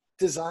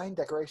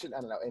decoration.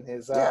 I don't know, in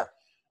his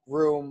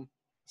room.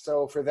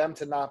 So for them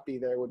to not be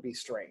there would be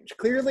strange.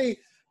 Clearly,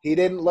 he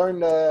didn't learn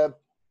the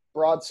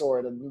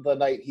broadsword the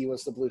night he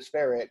was the blue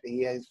spirit.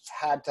 He has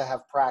had to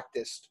have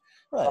practiced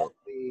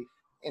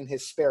in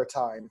his spare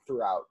time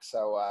throughout.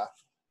 So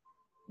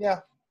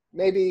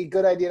maybe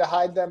good idea to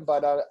hide them,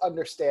 but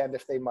understand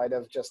if they might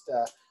have just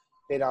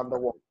been on the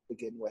wall to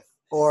begin with.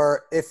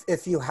 Or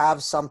if you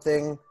have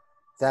something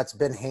that's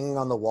been hanging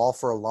on the wall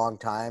for a long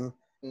time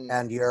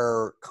and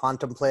you're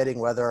contemplating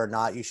whether or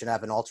not you should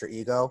have an alter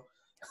ego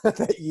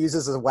that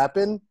uses a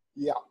weapon,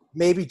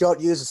 maybe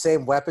don't use the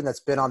same weapon that's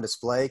been on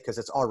display because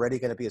it's already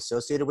going to be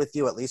associated with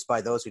you, at least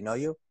by those who know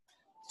you.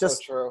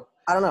 Just so true.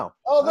 I don't know.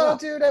 Although,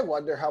 dude, I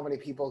wonder how many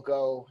people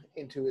go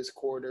into his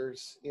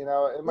quarters. You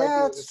know, it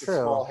might be just a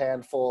small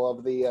handful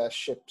of the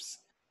ship's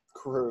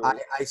crew.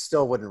 I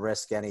still wouldn't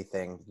risk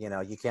anything. You know,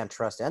 you can't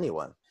trust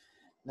anyone.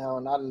 No,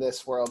 not in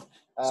this world.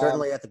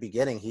 Certainly at the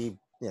beginning, he,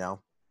 you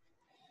know.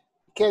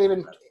 Can't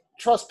even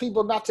trust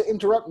people not to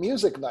interrupt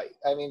music night.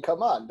 I mean,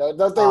 come on.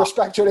 Don't they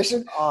respect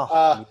tradition?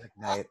 Music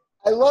night.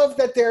 I love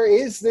that there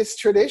is this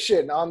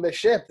tradition on the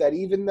ship that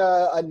even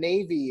a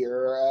navy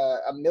or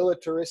a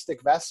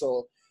militaristic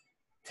vessel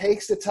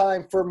takes the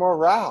time for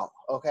morale,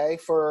 okay,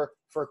 for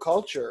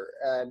culture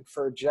and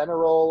for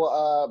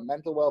general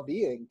mental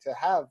well-being to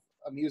have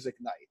a music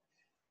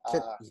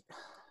night.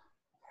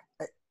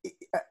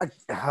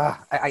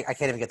 I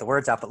can't even get the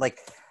words out, but like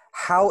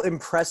how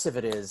impressive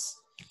it is,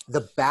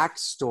 the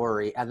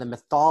backstory and the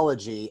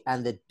mythology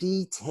and the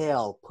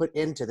detail put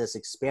into this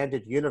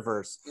expanded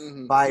universe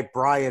by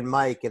Brian,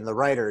 Mike, and the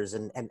writers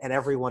and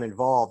everyone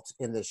involved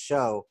in this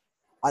show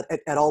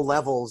at all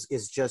levels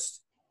is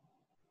just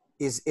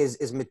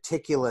is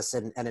meticulous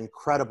and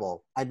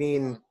incredible. I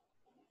mean,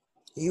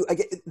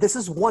 this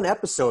is one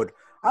episode.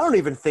 I don't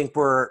even think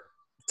we're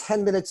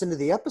 10 minutes into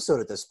the episode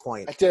at this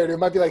point. Dude, it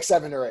might be like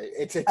 7 or 8.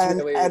 It's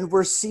really, and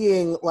we're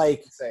seeing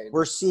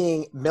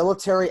insane.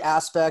 Military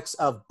aspects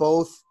of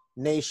both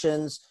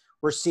nations.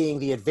 We're seeing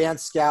the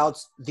advanced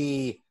scouts,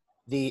 the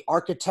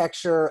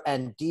architecture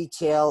and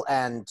detail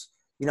and,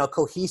 you know,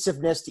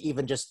 cohesiveness to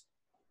even just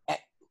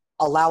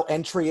allow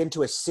entry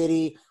into a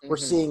city. We're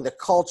seeing the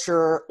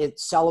culture,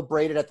 it's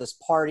celebrated at this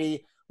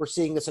party. We're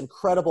seeing this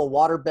incredible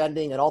water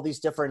bending and all these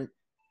different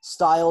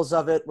styles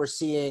of it. We're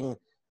seeing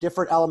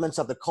different elements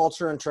of the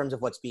culture in terms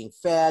of what's being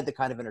fed, the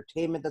kind of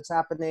entertainment that's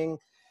happening,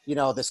 you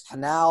know, this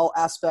canal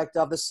aspect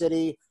of the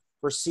city.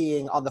 We're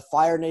seeing on the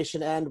Fire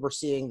Nation end, we're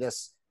seeing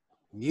this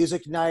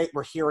music night.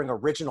 We're hearing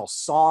original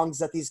songs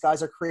that these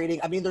guys are creating.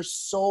 I mean, there's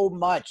so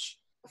much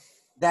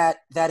that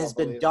has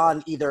been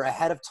done either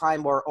ahead of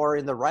time or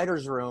in the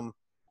writer's room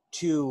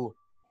to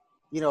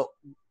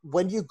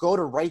when you go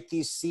to write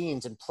these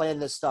scenes and plan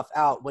this stuff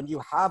out, when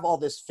you have all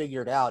this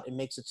figured out, it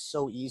makes it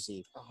so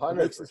easy. 100%. It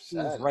makes the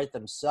scenes write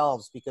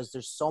themselves because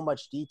there's so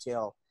much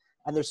detail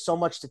and there's so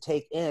much to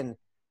take in,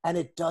 and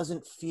it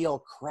doesn't feel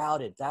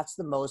crowded. That's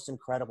the most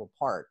incredible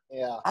part.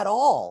 Yeah. At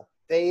all.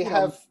 They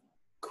have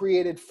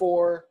created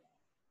 4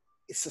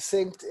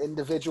 succinct,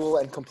 individual,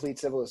 and complete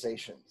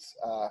civilizations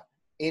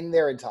in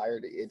their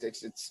entirety.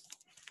 It's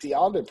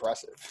beyond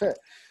impressive.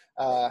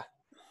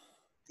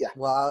 Yeah.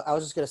 Well, I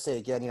was just going to say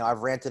again, I've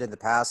ranted in the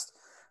past,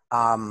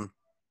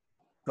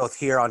 both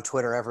here on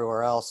Twitter,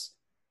 everywhere else,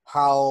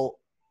 how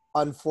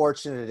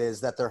unfortunate it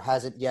is that there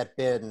hasn't yet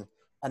been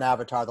an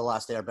Avatar: The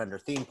Last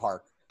Airbender theme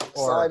park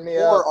or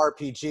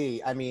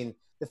RPG. I mean,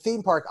 the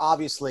theme park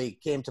obviously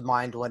came to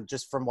mind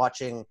from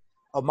watching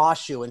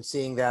Omashu and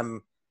seeing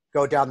them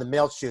go down the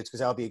mail chutes, because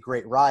that would be a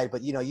great ride.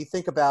 But, you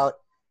think about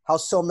how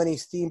so many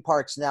theme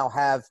parks now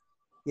have,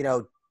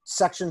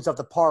 sections of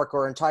the park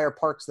or entire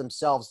parks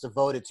themselves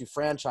devoted to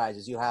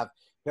franchises. You have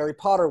Harry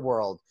Potter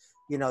World.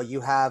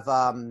 You have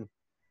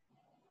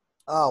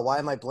why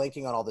am I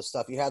blanking on all this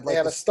stuff? You had they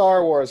have a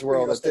Star Wars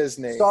World at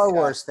Disney. Star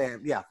Wars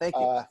theme. Yeah, thank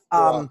you. You're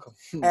welcome.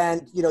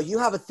 And you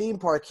have a theme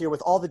park here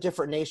with all the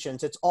different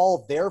nations. It's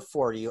all there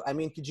for you. I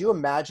mean, could you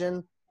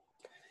imagine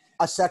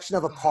a section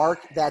of a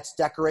park that's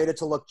decorated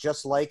to look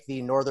just like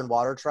the Northern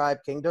Water Tribe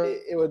Kingdom?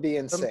 It would be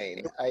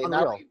insane. I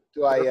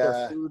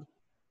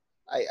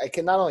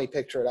can not only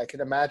picture it, I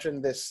can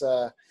imagine this.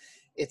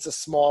 It's a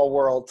Small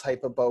World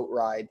type of boat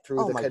ride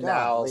through the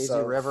canals.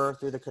 Lazy river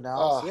through the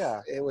canals.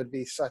 Yeah. It would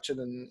be such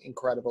an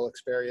incredible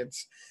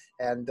experience.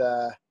 And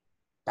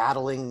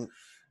battling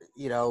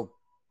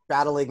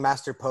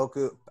Master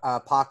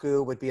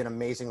Pakku would be an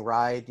amazing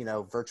ride,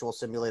 virtual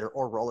simulator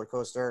or roller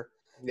coaster.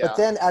 Yeah. But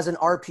then as an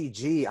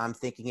RPG, I'm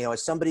thinking,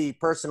 as somebody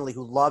personally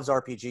who loves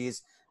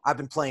RPGs, I've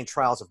been playing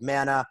Trials of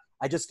Mana.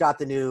 I just got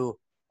the new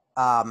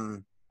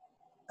Final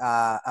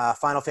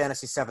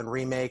Fantasy VII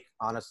Remake.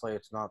 Honestly,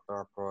 it's not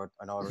that good.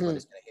 I know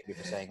everybody's going to hate me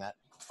for saying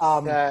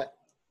that.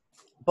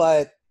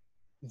 But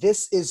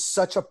this is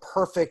such a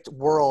perfect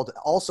world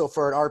also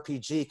for an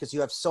RPG, because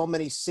you have so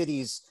many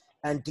cities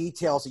and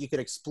details that you can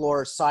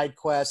explore, side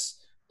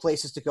quests,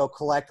 places to go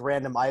collect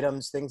random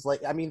items, things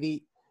like,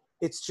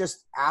 it's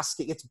just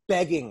it's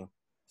begging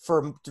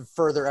for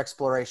further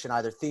exploration,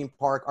 either theme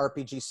park,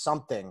 RPG,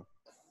 something.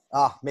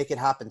 Make it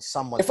happen,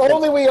 someone. If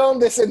only we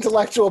owned this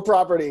intellectual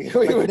property.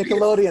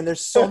 Nickelodeon,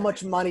 there's so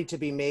much money to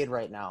be made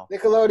right now.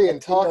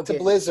 Nickelodeon, talk to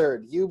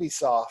Blizzard,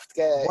 Ubisoft.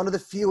 One of the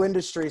few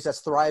industries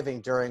that's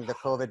thriving during the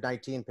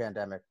COVID-19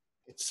 pandemic.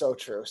 It's so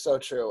true, so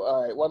true.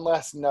 All right, one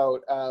last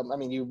note.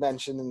 You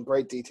mentioned in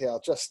great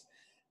detail just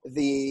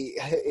the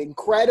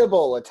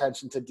incredible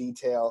attention to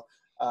detail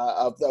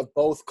of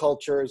both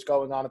cultures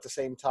going on at the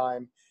same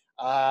time.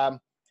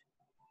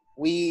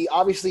 We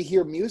obviously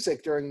hear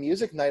music during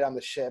music night on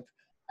the ship,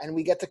 and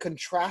we get to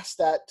contrast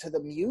that to the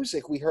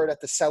music we heard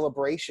at the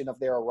celebration of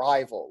their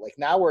arrival. Like,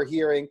 now we're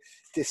hearing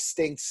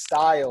distinct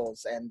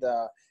styles and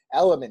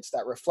elements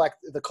that reflect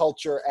the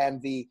culture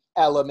and the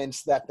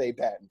elements that they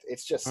bend.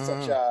 It's just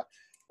such a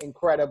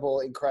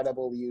incredible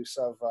use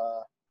of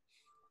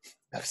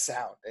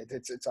sound.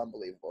 It's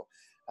unbelievable.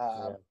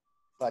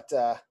 But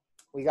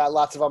we got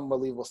lots of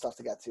unbelievable stuff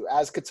to get to.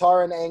 As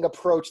Katara and Aang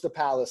approach the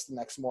palace the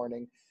next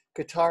morning,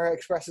 Katara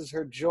expresses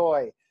her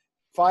joy.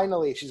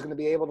 Finally, she's going to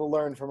be able to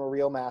learn from a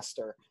real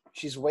master.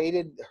 She's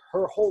waited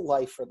her whole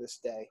life for this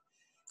day.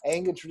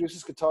 Aang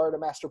introduces Katara to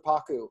Master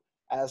Pakku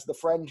as the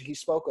friend he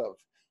spoke of,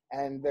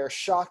 and they're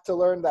shocked to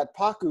learn that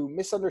Pakku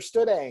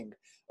misunderstood Aang,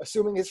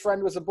 assuming his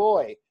friend was a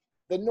boy.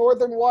 The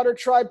Northern Water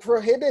Tribe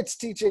prohibits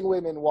teaching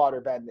women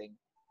waterbending.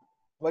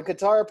 When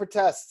Katara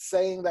protests,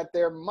 saying that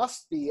there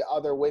must be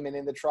other women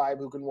in the tribe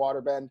who can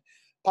waterbend,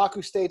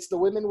 Pakku states the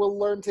women will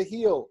learn to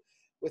heal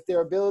with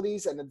their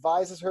abilities and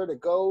advises her to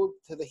go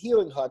to the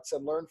healing huts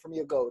and learn from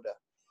Yagoda.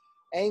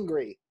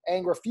 Angry,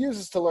 Aang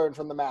refuses to learn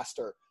from the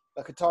master,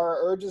 but Katara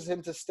urges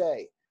him to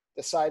stay,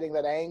 deciding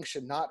that Aang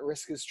should not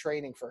risk his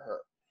training for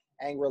her.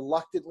 Aang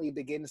reluctantly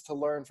begins to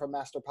learn from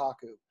Master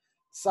Pakku.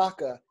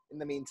 SOKKA, in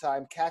the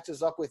meantime,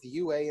 catches up with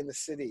Yue in the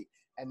city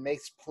and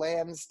makes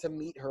plans to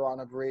meet her on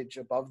a bridge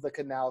above the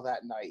canal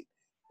that night,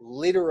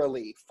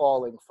 literally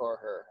falling for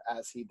her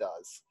as he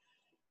does.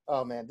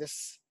 Oh man,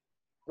 let's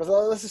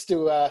just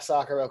do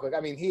SOKKA real quick.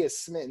 He is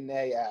smitten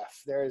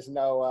AF. There is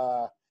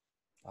no...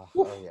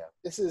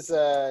 This is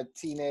a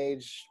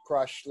teenage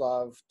crush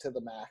love to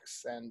the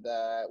max, and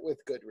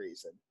with good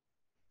reason.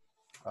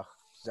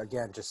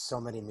 Again, just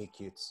so many meet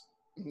cutes.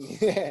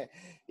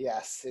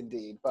 Yes,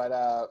 indeed. But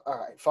all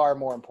right, far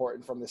more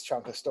important from this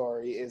chunk of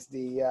story is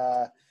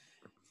the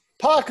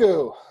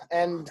Pakku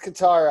and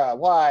Katara.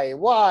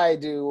 Why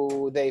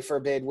do they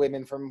forbid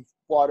women from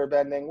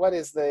waterbending?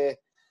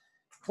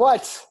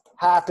 What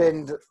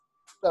happened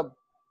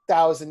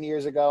 1,000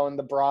 years ago in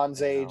the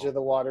Bronze Age of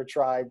the Water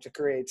Tribe to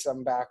create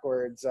some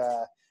backwards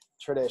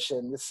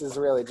tradition? This is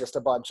really just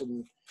a bunch of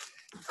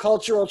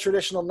cultural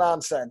traditional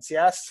nonsense.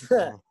 Yes.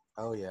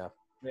 Oh yeah.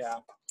 Yeah.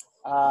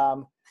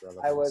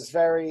 I was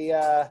very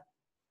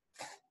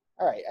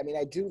all right. I mean,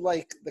 I do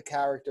like the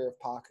character of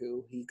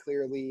Pakku. He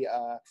clearly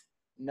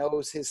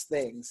knows his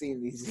things.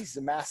 He's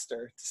a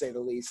master, to say the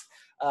least.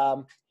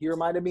 He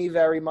reminded me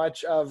very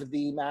much of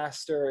the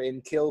master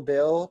in Kill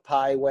Bill,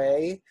 Pai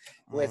Wei,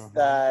 with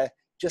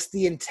just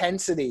the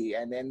intensity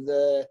and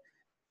the,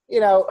 you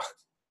know,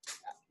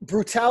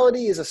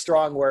 brutality is a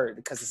strong word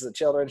because it's a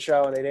children's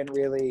show and they didn't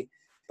really,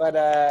 but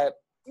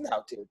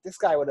no, dude, this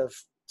guy would have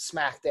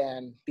smacked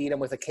Dan, beat him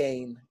with a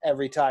cane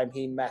every time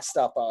he messed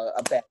up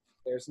a bet.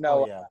 There's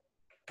no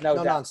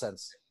doubt.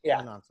 Nonsense. Yeah,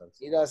 no nonsense.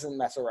 He doesn't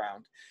mess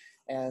around.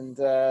 And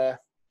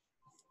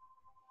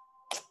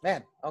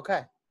man,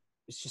 okay.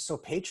 It's just so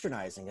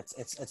patronizing.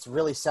 It's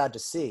really sad to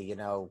see. You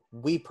know,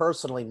 we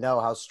personally know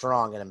how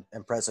strong and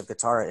impressive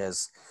Katara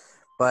is,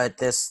 but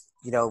this,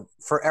 you know,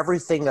 for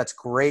everything that's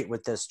great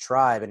with this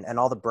tribe and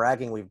all the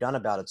bragging we've done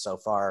about it so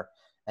far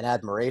and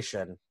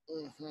admiration,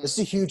 this is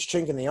a huge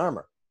chink in the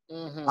armor.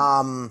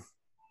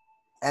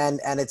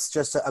 And it's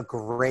just a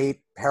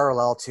great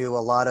parallel to a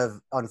lot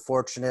of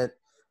unfortunate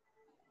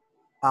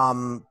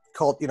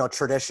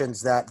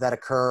traditions that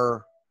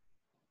occur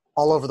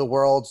all over the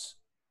world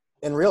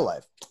in real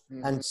life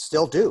and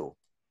still do,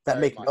 that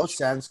Very make much. no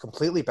sense,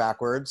 completely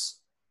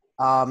backwards.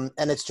 And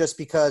it's just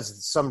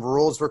because some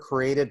rules were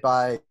created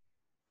by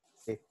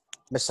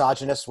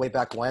misogynists way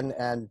back when,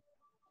 and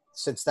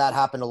since that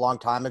happened a long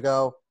time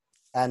ago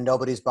and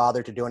nobody's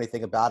bothered to do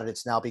anything about it,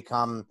 it's now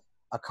become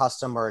a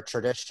custom or a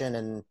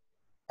tradition,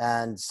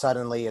 and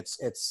suddenly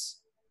it's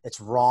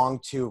wrong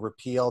to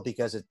repeal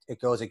because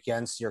it goes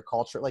against your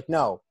culture. Like,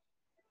 no,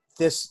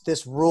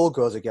 this rule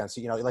goes against,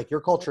 you know, like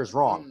your culture is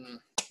wrong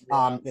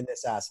in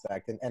this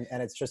aspect, and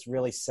it's just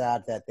really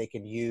sad that they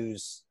can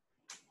use,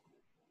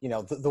 you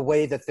know, the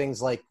way that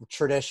things like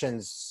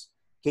traditions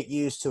get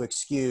used to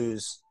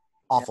excuse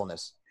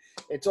awfulness.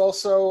 It's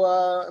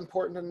also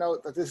important to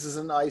note that this is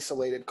an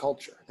isolated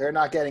culture. They're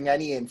not getting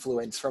any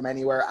influence from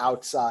anywhere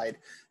outside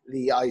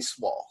the ice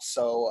wall.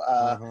 So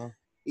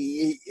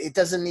it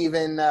doesn't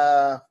even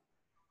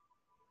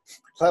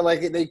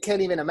like they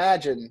can't even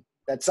imagine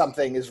that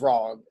something is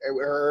wrong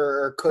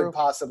or could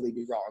possibly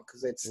be wrong,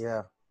 because it's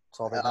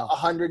all they know.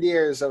 100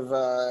 years of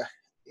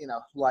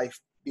life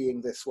being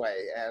this way.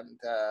 And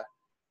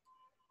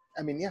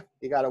I mean,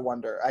 you got to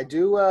wonder. I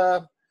do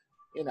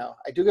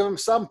give him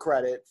some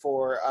credit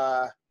for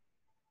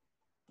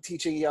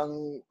teaching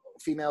young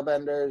female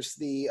benders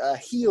the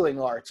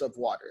healing arts of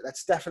water.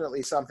 That's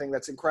definitely something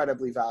that's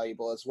incredibly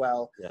valuable as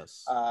well.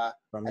 Yes.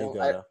 From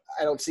I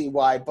don't see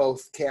why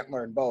both can't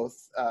learn both.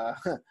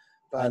 But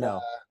I know.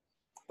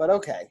 But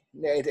okay.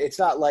 It's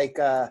not like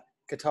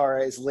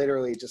Katara is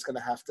literally just going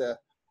to have to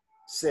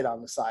sit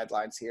on the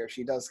sidelines here.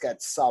 She does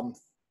get some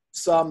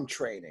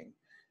training,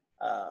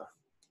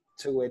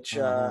 to which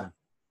I'm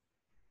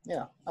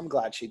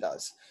glad she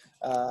does.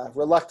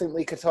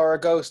 Reluctantly, Katara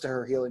goes to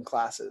her healing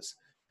classes,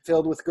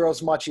 filled with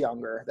girls much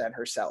younger than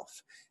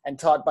herself, and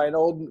taught by an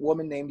old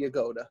woman named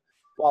Yagoda,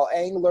 while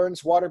Aang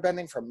learns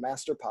waterbending from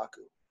Master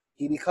Pakku.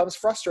 He becomes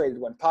frustrated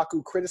when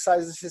Pakku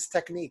criticizes his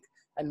technique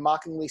and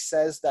mockingly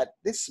says that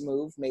this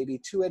move may be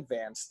too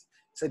advanced,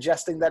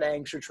 suggesting that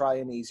Aang should try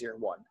an easier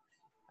one.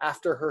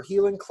 After her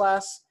healing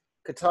class,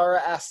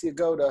 Katara asks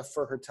Yagoda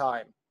for her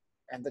time,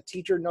 and the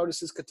teacher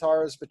notices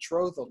Katara's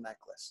betrothal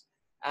necklace,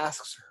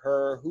 asks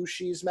her who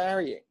she's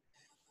marrying.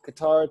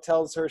 Katara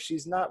tells her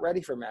she's not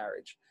ready for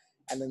marriage,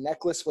 and the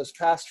necklace was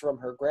passed from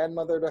her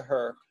grandmother to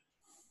her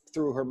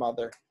through her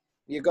mother.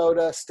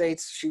 Yagoda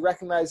states she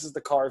recognizes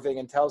the carving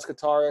and tells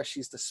Katara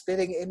she's the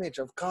spitting image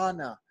of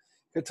Kana,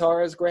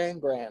 Katara's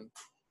grand,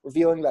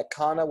 revealing that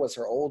Kana was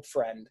her old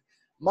friend.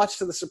 Much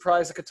to the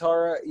surprise of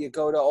Katara,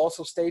 Yagoda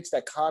also states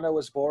that Kana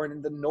was born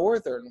in the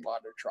Northern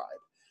Water Tribe,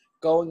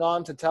 going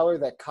on to tell her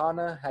that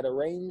Kana had an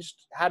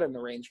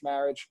arranged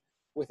marriage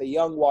with a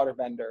young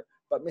waterbender,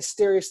 but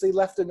mysteriously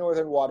left the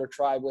Northern Water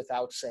Tribe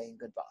without saying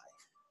goodbye.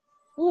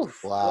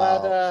 Oof.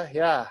 Wow.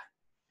 Glad,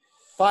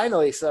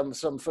 finally some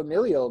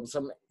familial,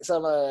 some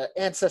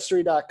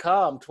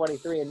Ancestry.com,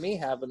 23andMe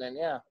happening,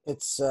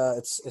 It's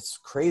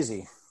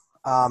crazy.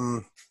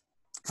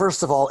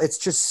 First of all, it's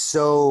just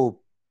so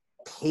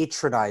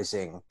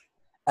patronizing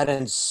and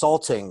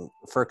insulting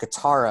for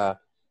Katara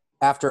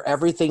after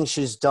everything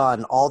she's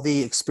done, all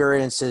the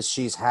experiences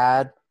she's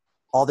had,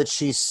 all that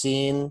she's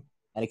seen,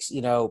 and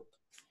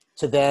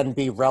to then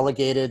be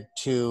relegated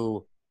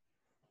to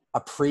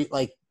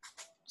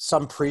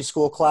some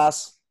preschool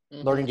class,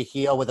 learning to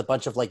heal with a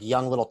bunch of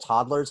young little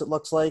toddlers. It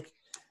looks like,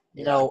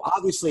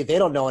 obviously they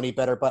don't know any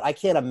better, but I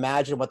can't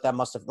imagine what that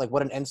must have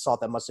what an insult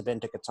that must have been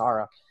to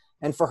Katara,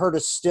 and for her to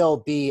still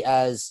be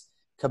as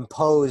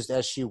composed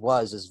as she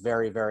was is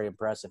very, very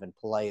impressive and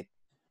polite.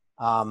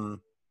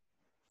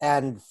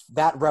 And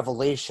that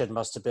revelation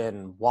must have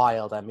been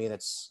wild. I mean,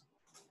 it's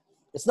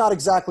not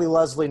exactly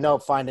Leslie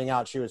Knope finding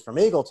out she was from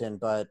Eagleton,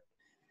 but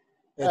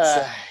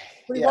it's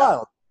pretty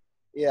wild.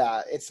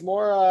 Yeah, it's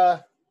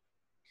more.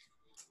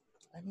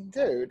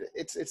 Dude,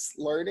 it's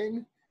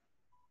learning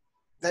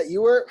that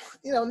you were,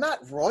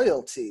 not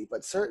royalty,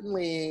 but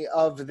certainly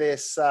of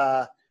this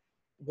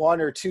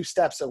one or two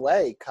steps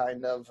away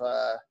kind of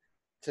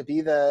to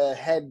be the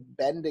head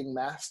bending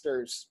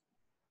masters.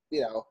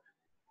 You know,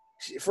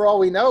 for all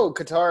we know,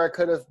 Katara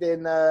could have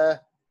been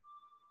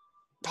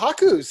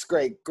Pakku's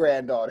great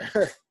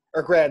granddaughter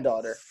or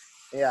granddaughter.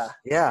 Yeah.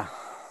 Yeah.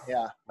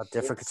 Yeah. A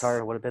different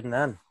Katara would have been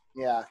then.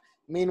 Yeah.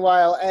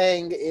 Meanwhile,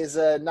 Aang is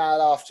not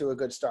off to a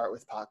good start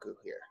with Pakku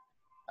here.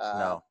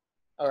 No.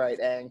 All right,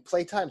 Aang,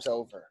 playtime's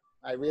over.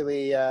 I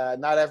really,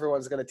 not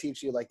everyone's going to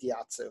teach you like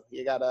Gyatso.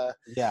 You gotta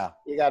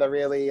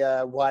really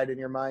widen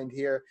your mind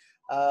here.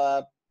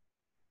 I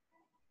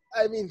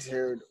mean,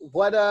 dude,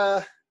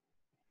 why?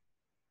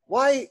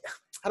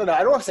 I don't know.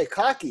 I don't want to say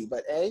cocky,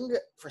 but Aang,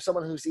 for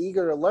someone who's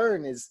eager to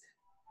learn, is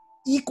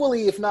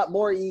equally, if not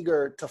more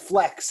eager to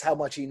flex how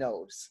much he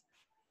knows.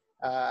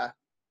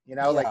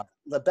 Like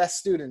the best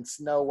students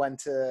know when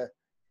to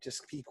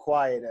just be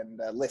quiet and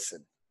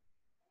listen.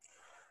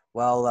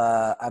 Well,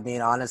 I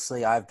mean,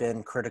 honestly, I've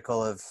been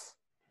critical of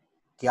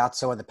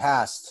Gyatso in the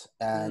past,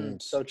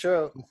 and so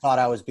true. Thought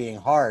I was being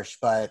harsh,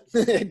 but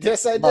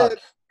yes, I did.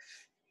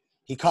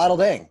 He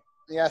coddled Aang.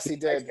 Yes, he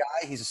did.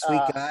 He's a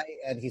sweet guy,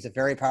 and he's a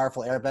very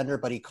powerful airbender,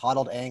 but he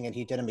coddled Aang, and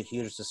he did him a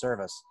huge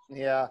disservice.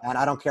 Yeah. And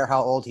I don't care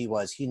how old he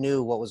was. He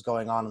knew what was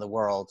going on in the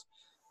world.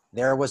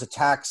 There was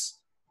attacks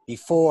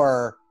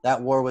before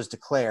that war was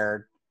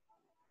declared,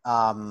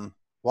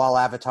 while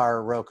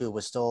Avatar Roku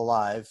was still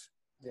alive.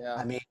 Yeah.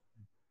 I mean,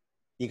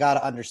 you got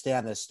to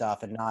understand this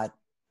stuff and not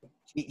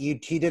he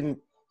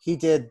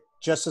did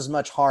just as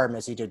much harm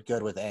as he did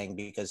good with Aang,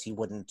 because he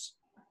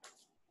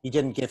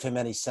didn't give him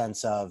any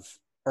sense of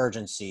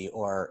urgency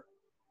or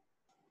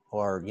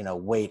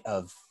weight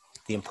of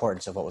the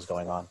importance of what was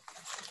going on.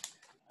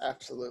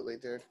 Absolutely,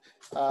 dude.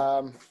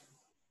 But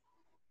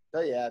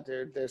yeah,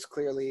 dude, there's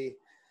clearly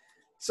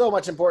so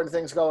much important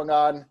things going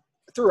on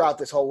throughout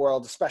this whole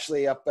world,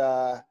 especially up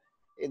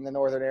in the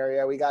northern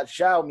area. We got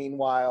Zhao,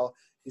 meanwhile.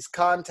 He's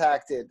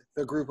contacted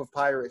the group of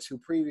pirates who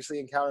previously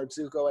encountered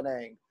Zuko and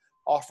Aang,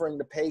 offering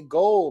to pay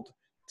gold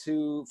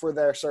for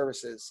their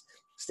services,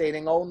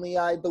 stating only,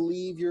 "I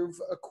believe you're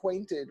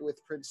acquainted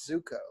with Prince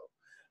Zuko."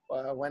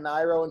 When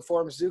Iroh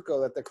informs Zuko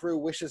that the crew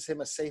wishes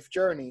him a safe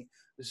journey,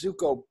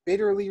 Zuko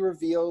bitterly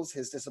reveals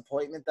his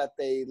disappointment that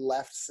they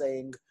left,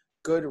 saying,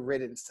 "Good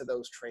riddance to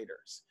those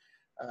traitors."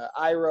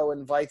 Iroh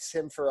invites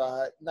him for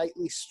a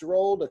nightly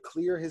stroll to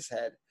clear his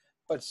head,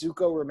 but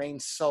Zuko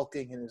remains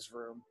sulking in his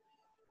room.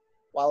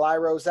 While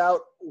Iroh's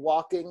out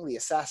walking, the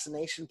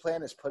assassination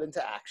plan is put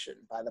into action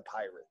by the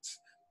pirates,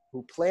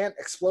 who plant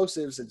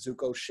explosives in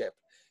Zuko's ship.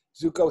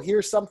 Zuko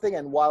hears something,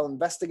 and while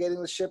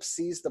investigating the ship,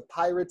 sees the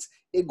pirates'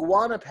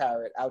 iguana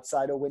parrot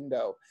outside a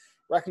window,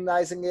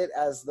 recognizing it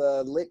as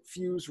the lit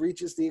fuse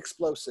reaches the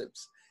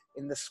explosives.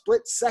 In the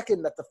split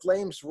second that the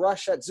flames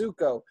rush at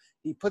Zuko,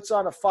 he puts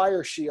on a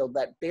fire shield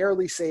that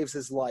barely saves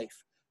his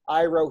life.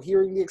 Iroh,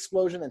 hearing the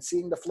explosion and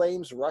seeing the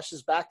flames,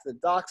 rushes back to the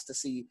docks to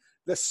see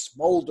the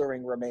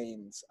smoldering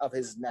remains of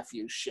his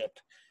nephew's ship.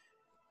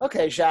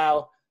 Okay,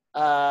 Zhao,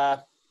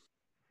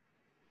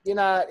 we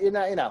know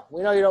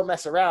you don't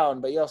mess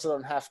around, but you also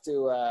don't have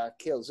to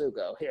kill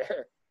Zuko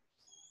here.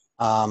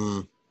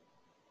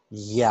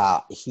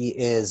 Yeah, he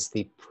is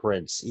the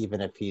prince, even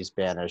if he's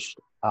banished.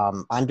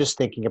 I'm just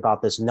thinking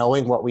about this,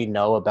 knowing what we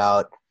know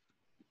about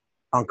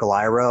Uncle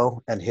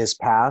Iroh and his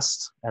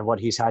past and what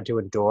he's had to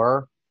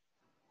endure.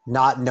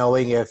 Not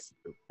knowing if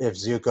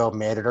Zuko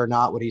made it or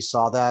not when he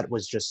saw that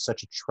was just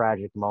such a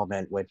tragic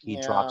moment when he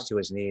drops to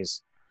his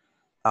knees.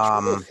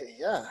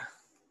 Yeah.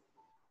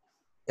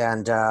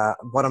 And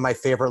one of my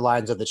favorite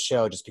lines of the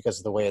show, just because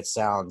of the way it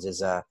sounds,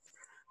 is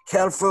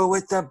 "Careful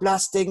with the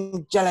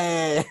blasting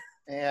jelly."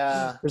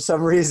 Yeah. For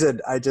some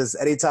reason,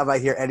 anytime I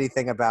hear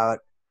anything about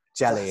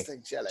jelly.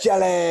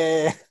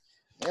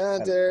 Yeah,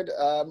 dude.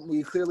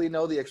 We clearly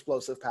know the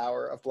explosive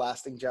power of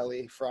blasting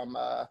jelly from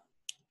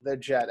the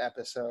Jet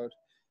episode.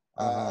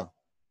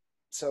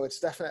 So it's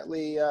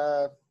definitely,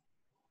 a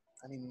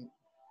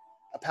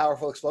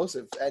powerful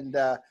explosive. And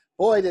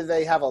boy, did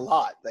they have a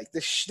lot. Like,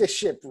 this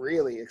ship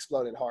really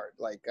exploded hard.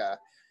 Like,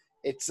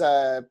 it's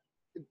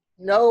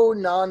no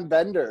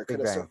non-bender could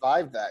have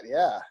survived that.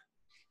 Yeah.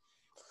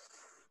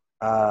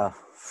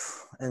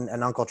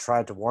 And Uncle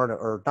tried to warn him,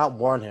 or not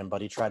warn him,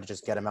 but he tried to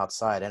just get him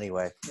outside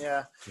anyway.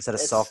 Yeah. Instead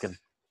of sulking.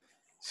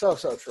 So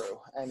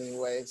true.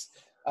 Anyways.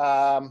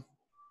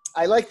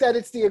 I like that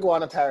it's the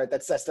iguana parrot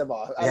that sets them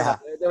off.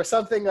 There was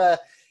something,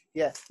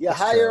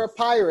 hire a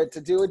pirate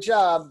to do a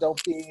job. Don't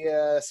be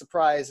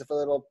surprised if a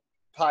little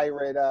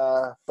pirate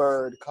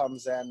bird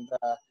comes and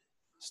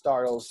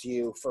startles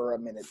you for a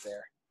minute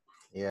there.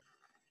 Yeah.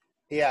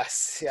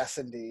 Yes,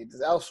 indeed.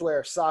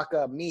 Elsewhere,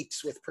 Sokka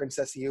meets with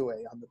Princess Yue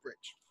on the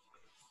bridge.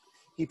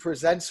 He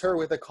presents her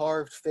with a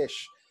carved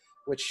fish,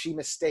 which she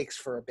mistakes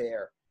for a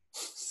bear.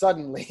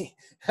 Suddenly,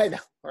 I know,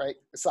 right?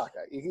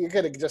 Sokka, you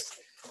could have just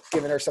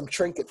given her some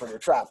trinket for her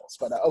travels,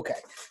 but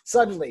okay.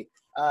 Suddenly,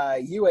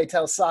 Yue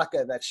tells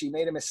Sokka that she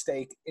made a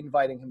mistake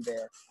inviting him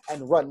there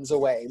and runs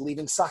away,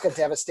 leaving Sokka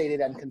devastated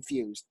and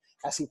confused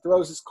as he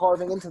throws his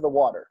carving into the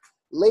water.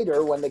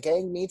 Later, when the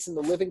gang meets in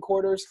the living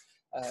quarters,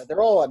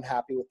 They're all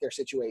unhappy with their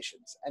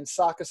situations, and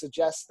Sokka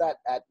suggests that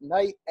at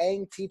night,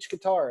 Aang teach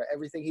Katara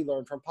everything he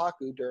learned from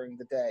Pakku during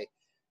the day.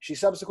 She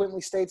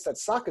subsequently states that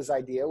Sokka's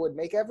idea would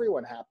make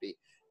everyone happy,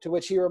 to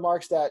which he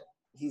remarks that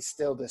he's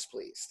still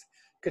displeased.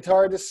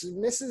 Katara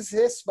dismisses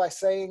this by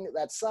saying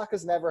that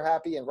Sokka's never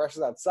happy and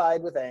rushes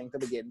outside with Aang to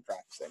begin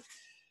practicing.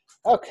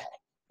 Okay.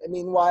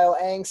 Meanwhile,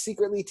 Aang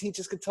secretly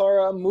teaches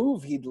Katara a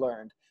move he'd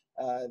learned.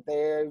 A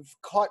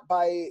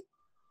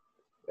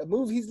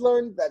move he's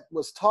learned that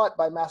was taught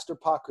by Master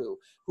Pakku,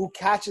 who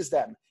catches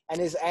them and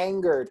is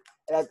angered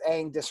that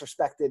Aang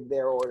disrespected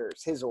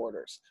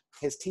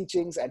his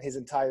teachings, and his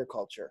entire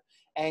culture.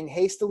 Aang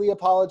hastily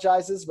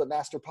apologizes, but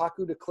Master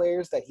Pakku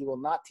declares that he will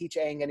not teach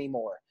Aang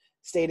anymore,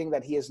 stating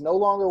that he is no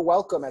longer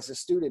welcome as a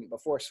student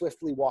before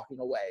swiftly walking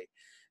away.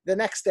 The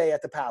next day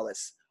at the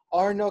palace,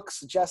 Arnuk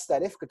suggests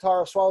that if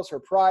Katara swallows her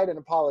pride and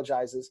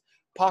apologizes,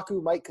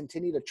 Pakku might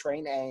continue to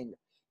train Aang.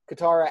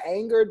 Katara,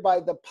 angered by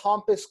the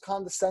pompous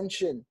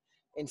condescension,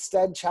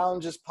 instead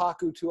challenges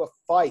Pakku to a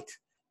fight,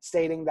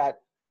 stating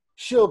that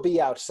she'll be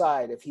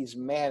outside if he's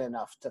man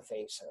enough to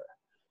face her.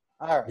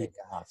 All right, meet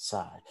him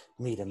outside.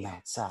 Meet him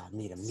outside.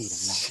 Meet him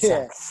outside.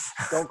 Yeah.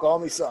 Don't call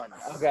me son.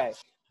 Okay.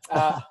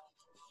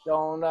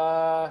 Don't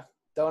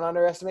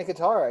underestimate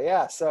Katara.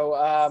 Yeah.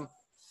 So,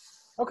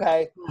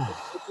 okay.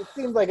 It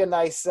seems like a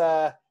nice.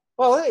 Well,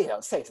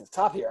 let's take it to the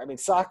top here. I mean,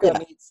 Sokka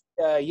meets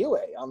Yue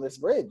on this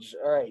bridge.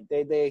 All right.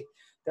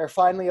 They're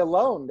finally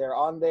alone. They're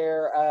on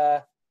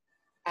their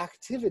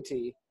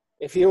activity,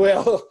 if you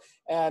will,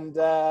 and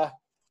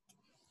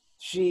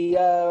she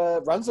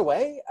runs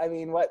away. I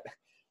mean, what?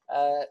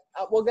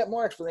 We'll get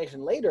more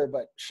explanation later,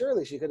 but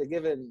surely she could have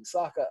given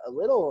Sokka a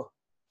little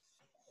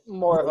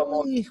more of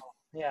a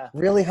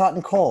really hot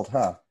and cold,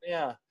 huh?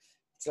 Yeah,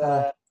 it's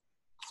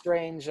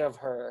strange of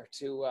her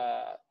to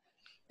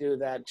do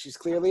that. She's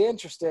clearly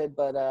interested,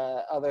 but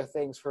other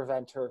things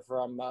prevent her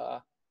from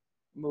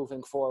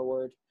moving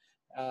forward.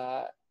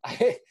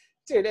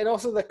 Dude, and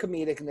also the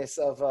comedicness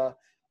of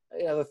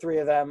the three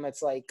of them.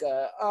 It's like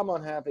I'm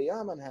unhappy.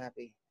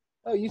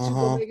 Oh, you two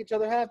go make each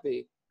other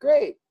happy.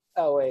 Great.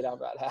 Oh wait, I'm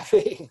not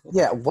happy.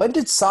 Yeah, when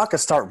did Sokka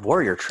start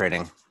warrior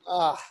training?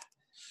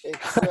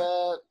 It's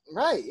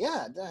right.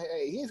 Yeah,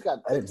 he's got.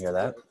 I didn't hear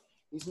that.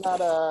 He's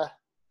not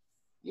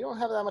You don't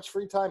have that much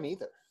free time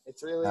either.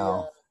 It's really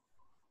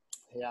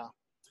yeah.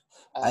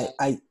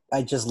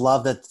 I just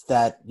love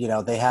that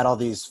they had all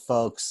these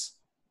folks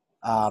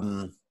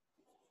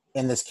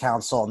in this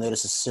council, and they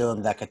just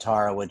assumed that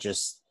Katara would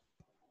just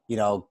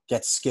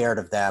get scared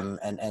of them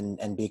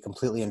and be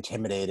completely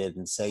intimidated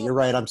and say, "You're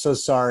right. I'm so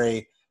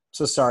sorry.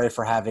 So sorry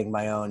for having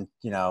my own,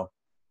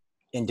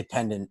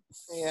 independent,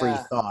 free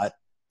thought."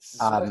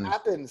 What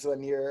happens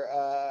when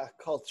your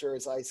culture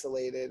is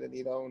isolated and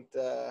you don't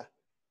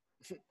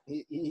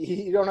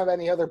you don't have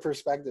any other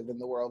perspective in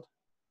the world?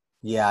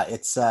 Yeah,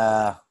 it's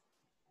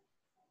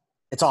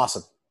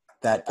awesome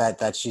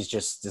that she's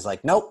just is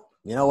like, nope.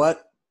 You know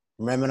what?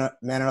 Man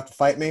enough to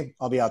fight me.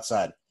 I'll be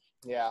outside.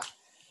 Yeah,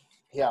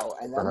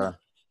 and then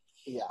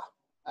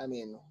I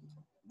mean,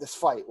 this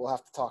fight we'll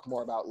have to talk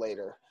more about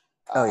later.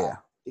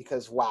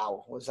 Because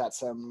wow, was that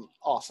some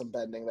awesome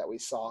bending that we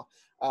saw.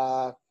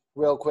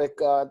 Real quick,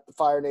 the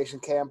Fire Nation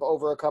camp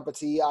over a cup of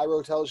tea,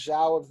 Iroh tells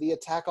Zhao of the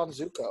attack on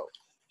Zuko.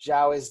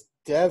 Zhao is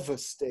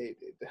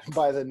devastated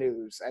by the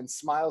news and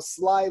smiles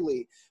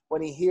slyly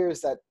when he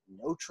hears that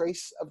no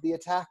trace of the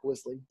attack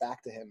was linked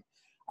back to him.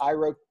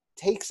 Iroh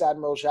takes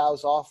Admiral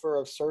Zhao's offer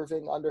of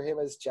serving under him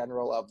as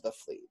general of the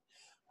fleet.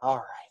 All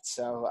right,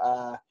 so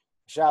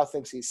Zhao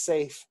thinks he's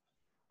safe.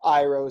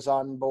 Iroh's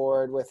on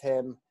board with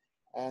him.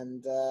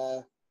 And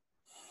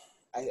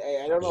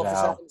I don't know if this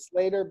happens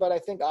later, but I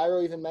think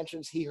Iroh even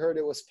mentions he heard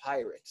it was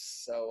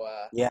pirates. So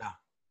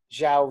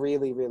Zhao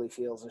really, really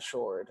feels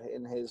assured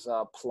in his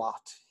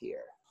plot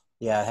here.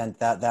 Yeah, and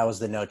that was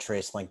the no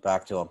trace link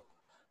back to him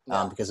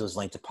because it was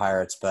linked to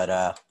pirates.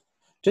 But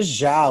just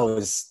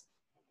Zhao's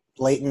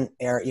blatant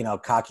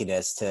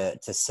cockiness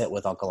to sit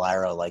with Uncle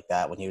Iroh like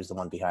that when he was the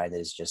one behind it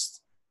is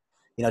just,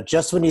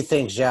 just when you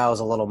think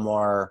Zhao's a little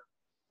more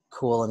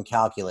cool and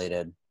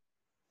calculated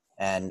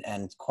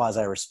and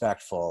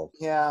quasi-respectful,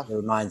 it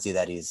reminds you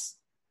that he's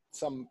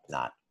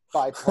not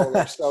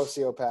bipolar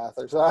sociopath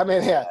or so. I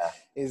mean,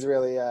 he's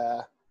really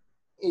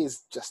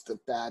he's just a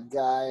bad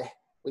guy.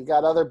 We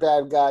got other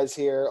bad guys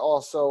here.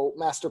 Also,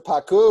 Master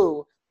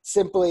Pakku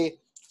simply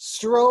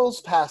strolls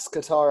past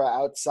Katara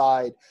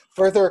outside,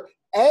 further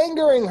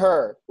angering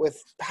her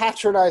with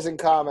patronizing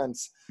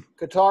comments.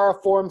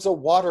 Katara forms a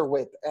water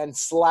whip and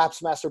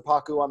slaps Master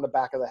Pakku on the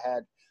back of the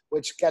head,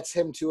 which gets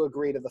him to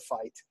agree to the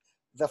fight.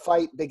 The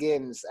fight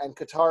begins, and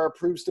Katara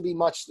proves to be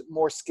much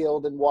more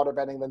skilled in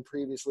waterbending than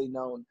previously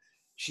known.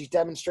 She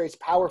demonstrates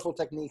powerful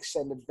techniques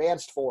and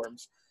advanced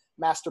forms.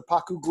 Master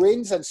Pakku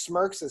grins and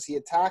smirks as he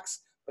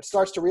attacks, but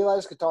starts to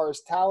realize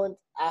Katara's talent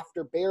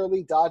after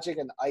barely dodging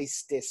an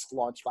ice disc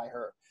launched by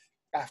her.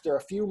 After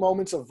a few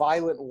moments of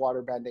violent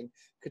waterbending,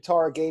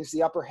 Katara gains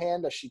the upper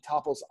hand as she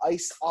topples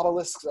ice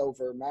obelisks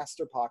over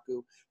Master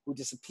Pakku, who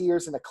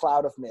disappears in a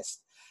cloud of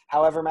mist.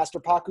 However, Master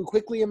Pakku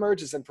quickly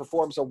emerges and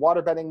performs a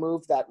waterbending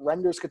move that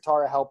renders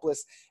Katara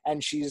helpless,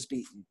 and she is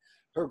beaten.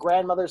 Her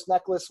grandmother's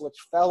necklace, which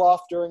fell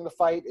off during the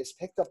fight, is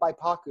picked up by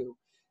Pakku,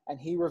 and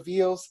he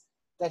reveals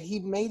that he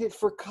made it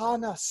for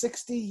Kana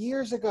 60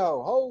 years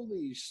ago.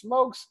 Holy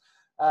smokes.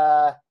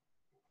 Didn't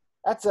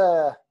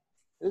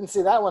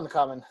see that one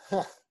coming.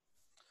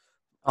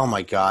 Oh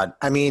my God.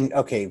 I mean,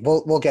 okay,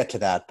 we'll get to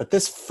that, but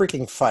this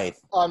freaking fight.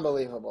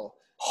 Unbelievable.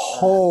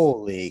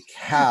 Holy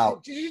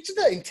cow. Just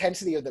the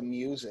intensity of the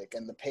music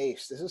and the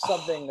pace. This is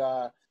something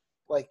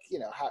like,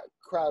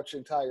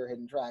 Crouching Tiger,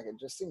 Hidden Dragon.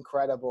 Just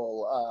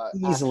incredible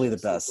Easily the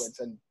action best. sequence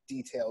and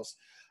details.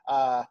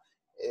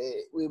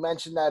 We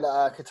mentioned that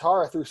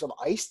Katara threw some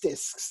ice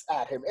discs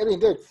at him. I mean,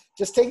 dude,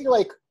 just taking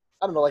like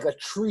a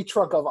tree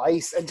trunk of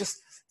ice and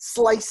just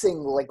slicing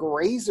like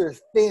razor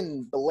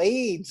thin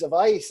blades of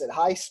ice at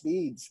high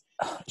speeds.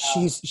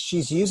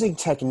 She's using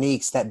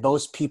techniques that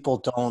most people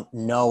don't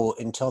know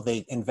until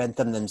they invent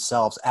them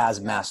themselves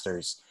as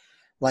masters.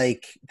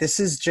 Like, this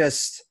is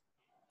just,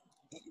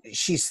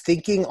 she's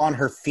thinking on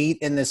her feet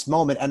in this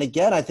moment. And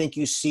again, I think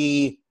you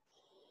see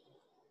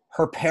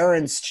her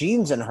parents'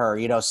 genes in her.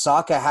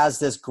 SOKKA has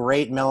this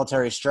great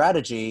military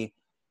strategy,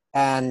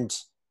 and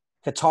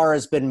Katara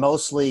has been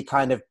mostly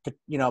kind of,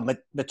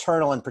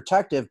 maternal and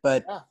protective,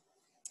 but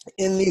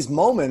in these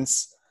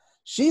moments,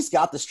 she's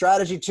got the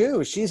strategy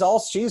too. She's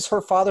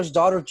her father's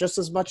daughter just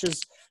as much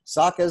as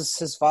Sokka's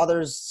his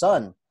father's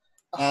son.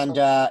 And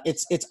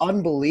it's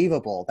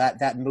unbelievable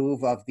that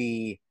move of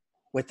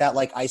with that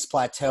like ice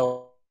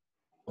plateau,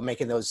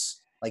 making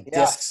those like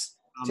discs.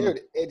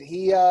 Dude,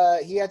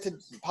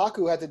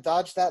 Pakku had to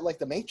dodge that like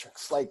the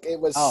Matrix. Like it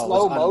was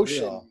slow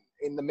motion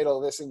in the middle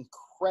of this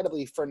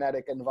incredibly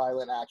frenetic and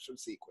violent action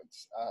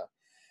sequence.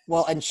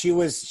 Well, and he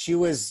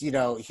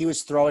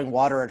was throwing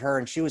water at her,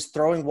 and she was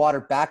throwing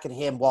water back at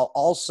him while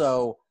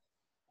also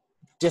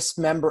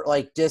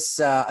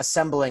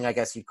disassembling, I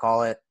guess you'd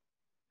call it,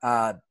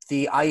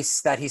 the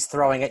ice that he's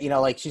throwing at,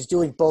 like she's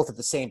doing both at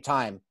the same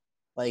time,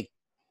 like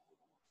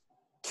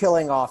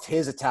killing off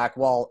his attack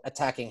while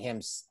attacking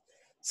him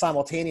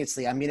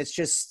simultaneously. I mean,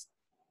 it's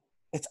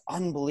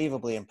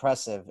unbelievably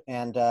impressive.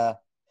 And,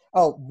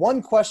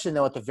 one question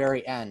though at the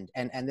very end,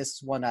 and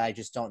this one I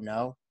just don't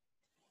know.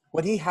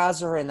 When he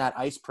has her in that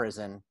ice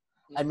prison,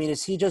 I mean,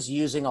 is he just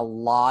using a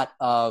lot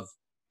of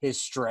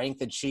his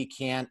strength and she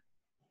can't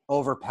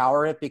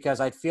overpower it? Because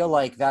I feel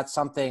like that's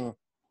something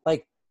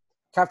like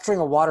capturing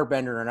a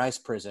waterbender in an ice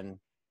prison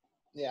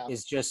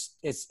is just,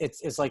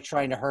 it's like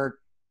trying to hurt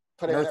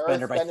an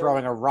earthbender by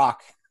throwing a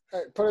rock.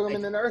 Putting him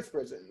in an earth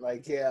prison.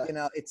 Like, yeah.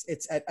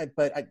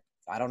 But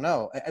I don't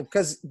know.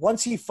 Because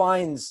once he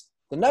finds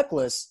the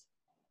necklace,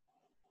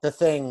 the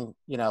thing,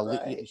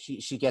 right.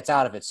 she gets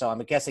out of it. So I'm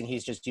guessing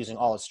he's just using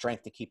all his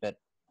strength to keep it.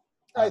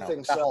 I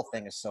think that whole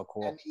thing is so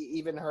cool. And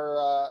even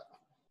her,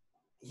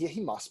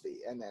 he must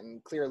be. And then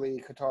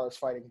clearly Katara's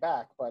fighting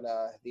back, but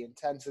the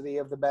intensity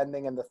of the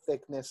bending and the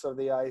thickness of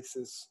the ice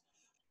is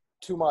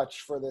too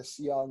much for this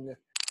young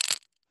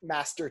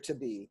master to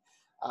be.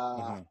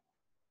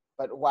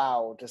 But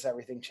wow, does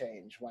everything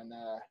change when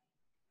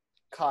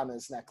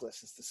Kana's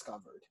necklace is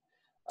discovered.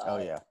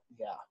 Yeah.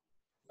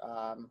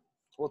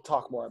 We'll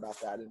talk more about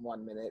that in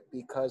 1 minute,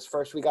 because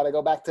first we got to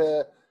go back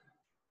to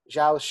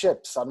Zhao's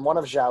ships. On one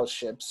of Zhao's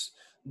ships,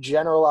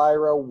 General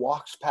Iroh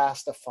walks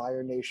past a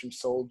Fire Nation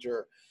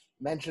soldier,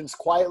 mentions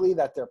quietly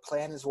that their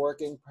plan is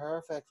working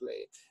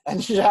perfectly, and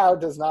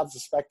Zhao does not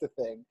suspect a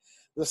thing.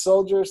 The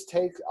soldier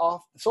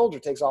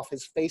takes off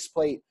his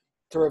faceplate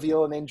to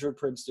reveal an injured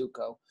Prince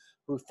Zuko,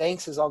 who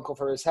thanks his uncle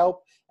for his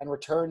help and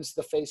returns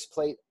the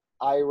faceplate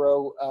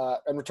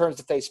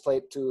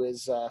to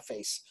his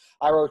face.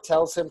 Iroh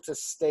tells him to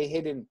stay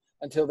hidden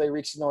until they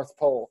reach the North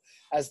Pole,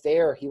 as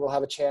there he will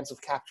have a chance of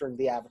capturing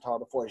the Avatar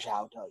before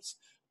Zhao does.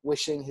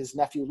 Wishing his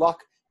nephew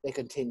luck, they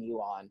continue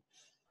on.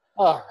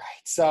 All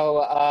right,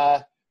 so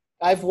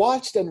I've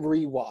watched and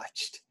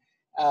rewatched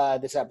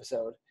this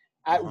episode.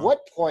 At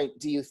what point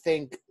do you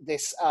think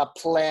this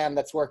plan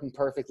that's working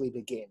perfectly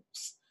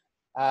begins?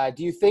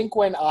 Do you think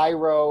when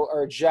Iroh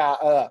or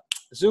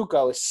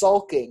Zuko is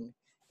sulking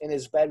in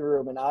his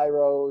bedroom and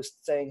Iroh's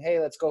saying, "Hey,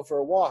 let's go for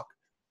a walk"?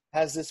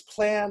 Has this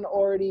plan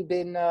already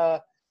been,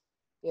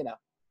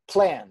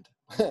 planned?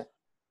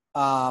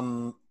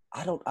 I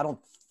don't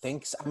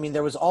think so. I mean,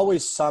 there was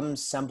always some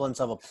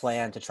semblance of a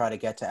plan to try to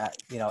get to,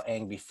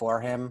 Aang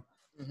before him.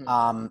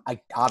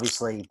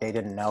 Obviously they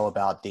didn't know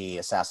about the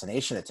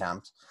assassination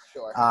attempt.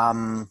 Sure.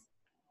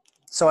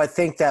 So I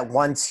think that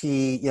once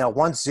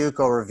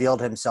Zuko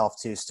revealed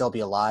himself to still be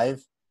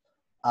alive,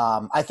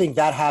 I think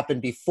that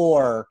happened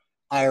before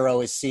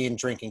Iroh is seen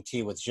drinking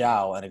tea with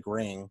Zhao and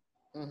agreeing.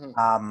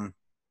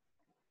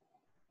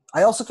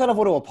 I also kind of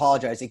want to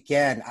apologize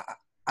again.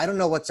 I don't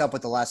know what's up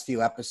with the last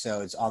few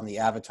episodes on the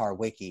Avatar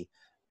wiki,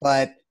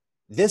 but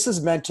this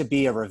is meant to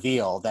be a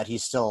reveal that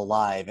he's still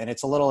alive, and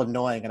it's a little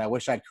annoying, and I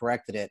wish I'd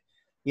corrected it.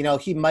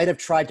 He might have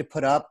tried to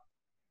put up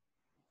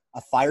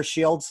a fire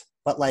shield,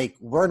 but like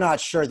we're not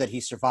sure that he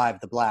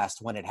survived the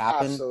blast when it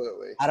happened.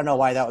 Absolutely. I don't know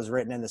why that was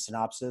written in the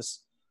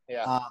synopsis.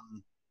 Yeah.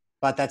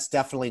 But that's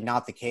definitely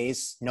not the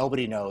case.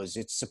 Nobody knows.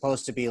 It's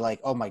supposed to be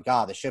like, oh my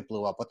God, the ship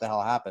blew up. What the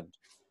hell happened?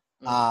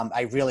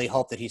 I really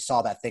hope that he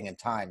saw that thing in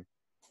time.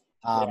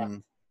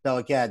 So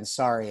again,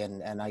 sorry,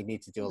 and I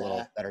need to do a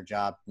little better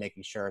job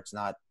making sure it's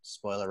not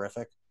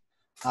spoilerific.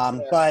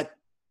 But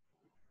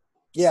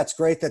yeah, it's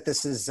great that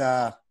this is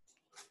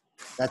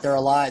that they're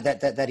alive,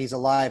 that he's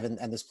alive,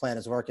 and this plan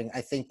is working. I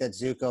think that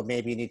Zuko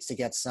maybe needs to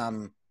get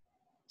some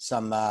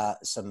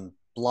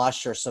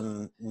blush or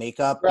some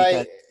makeup,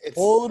 because It's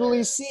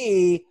totally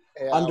see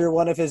under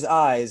one of his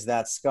eyes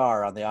that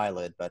scar on the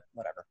eyelid, but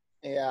whatever.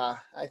 Yeah,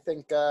 I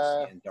think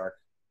Dark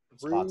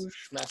spots. rouge,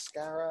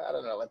 mascara. I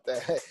don't know what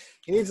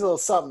he needs a little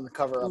something to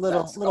cover up.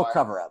 Little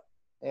cover up.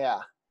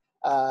 Yeah.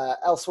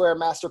 Elsewhere,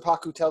 Master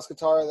Pakku tells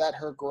Katara that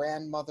her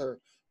grandmother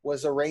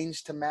was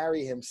arranged to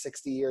marry him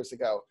 60 years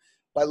ago,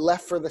 but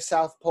left for the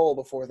South Pole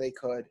before they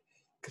could.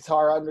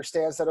 Katara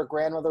understands that her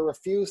grandmother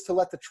refused to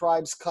let the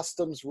tribe's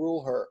customs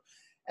rule her,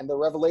 and the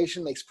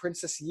revelation makes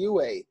Princess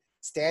Yue,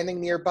 standing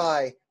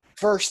nearby,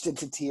 burst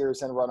into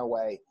tears and run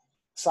away.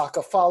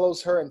 Sokka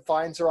follows her and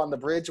finds her on the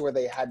bridge where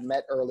they had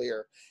met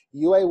earlier.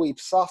 Yue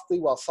weeps softly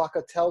while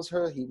Sokka tells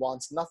her he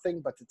wants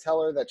nothing but to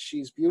tell her that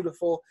she's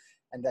beautiful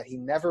and that he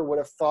never would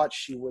have thought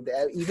she would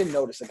even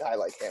notice a guy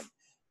like him.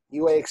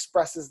 Yue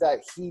expresses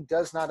that he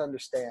does not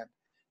understand,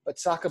 but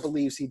Sokka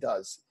believes he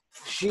does.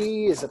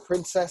 She is a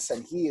princess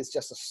and he is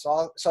just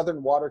a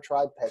Southern Water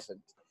Tribe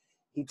peasant.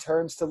 He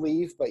turns to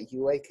leave, but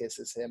Yue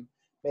kisses him,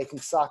 making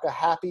Sokka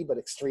happy but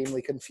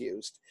extremely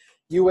confused.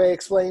 Yue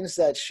explains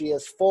that she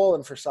has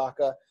fallen for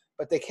Sokka,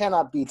 but they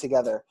cannot be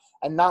together,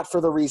 and not for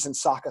the reason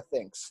Sokka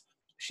thinks.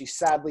 She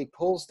sadly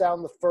pulls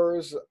down the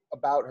furs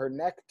about her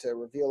neck to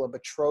reveal a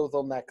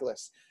betrothal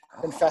necklace,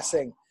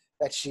 confessing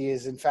that she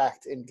is in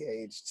fact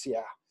engaged.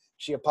 Yeah.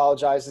 She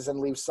apologizes and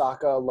leaves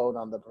Sokka alone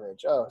on the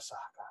bridge. Oh,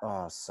 Sokka.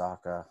 Oh,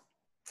 Sokka.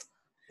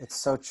 It's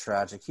so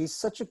tragic. He's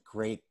such a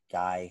great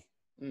guy.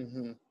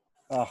 Mm-hmm.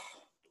 Oh,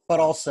 but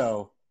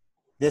also,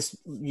 this,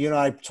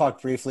 I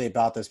talked briefly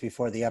about this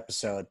before the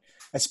episode,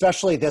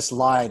 especially this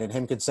line and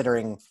him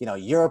considering,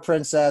 you're a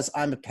princess,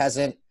 I'm a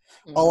peasant.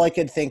 Mm-hmm. All I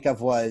could think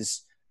of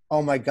was,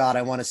 oh my God,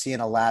 I want to see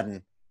an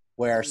Aladdin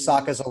where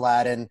Sokka's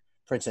Aladdin,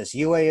 Princess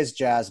Yue is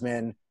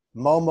Jasmine,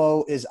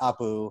 Momo is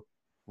Apu,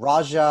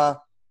 Raja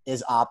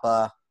is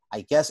Appa,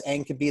 I guess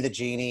Aang could be the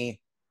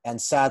genie,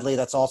 and sadly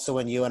that's also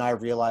when you and I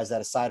realize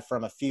that aside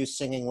from a few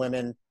singing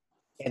women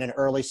in an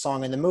early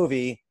song in the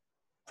movie,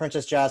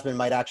 Princess Jasmine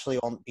might actually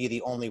be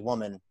the only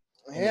woman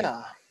in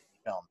the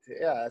film.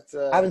 Yeah,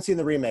 I haven't seen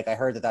the remake. I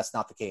heard that that's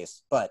not the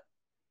case, but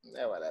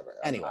whatever.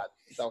 Anyway,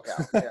 don't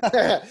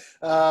count.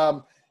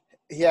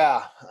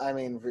 Yeah, I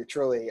mean,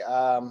 truly.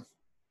 All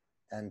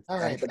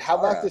right, but how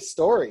about this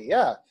story?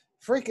 Yeah,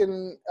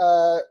 freaking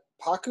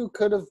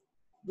Pakku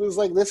was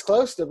like this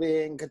close to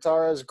being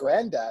Katara's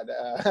granddad.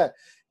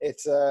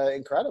 It's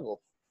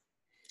incredible.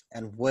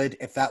 And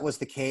if that was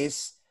the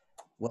case,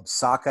 would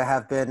Sokka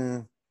have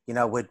been?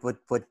 Would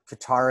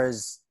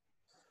Katara's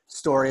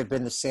story have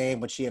been the same?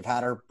 Would she have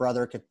had her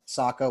brother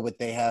Sokka? Would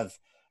they have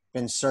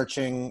been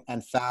searching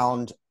and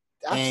found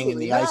Aang in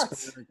the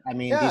iceberg? I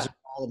mean, these are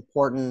all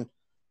important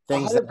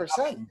things.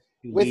 100%.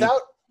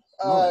 Without,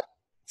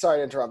 sorry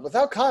to interrupt,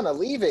 without Kana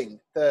leaving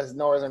the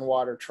Northern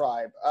Water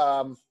Tribe,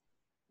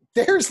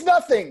 there's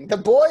nothing. The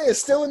boy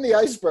is still in the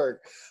iceberg.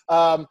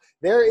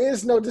 There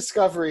is no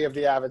discovery of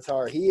the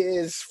Avatar. He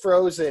is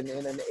frozen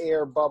in an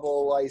air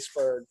bubble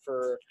iceberg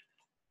for...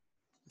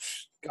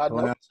 God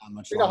knows how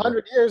much. Like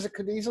 100 years. It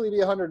could easily be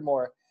 100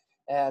 more.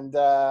 And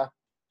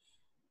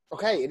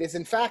it is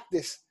in fact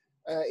this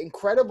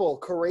incredible,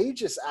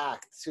 courageous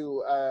act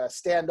to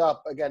stand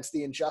up against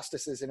the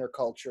injustices in her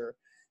culture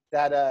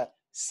that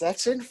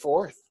sets in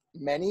forth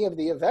many of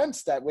the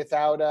events that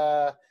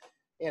without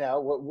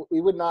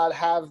we would not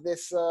have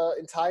this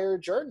entire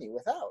journey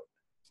without.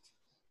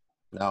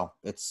 No,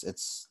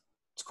 it's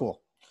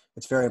cool.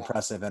 It's very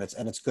impressive, and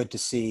it's good to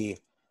see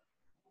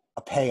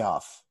a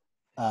payoff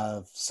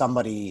of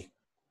somebody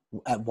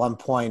at one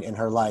point in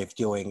her life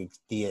doing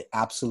the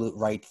absolute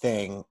right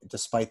thing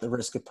despite the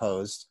risk it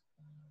posed.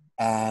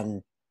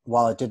 And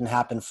while it didn't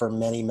happen for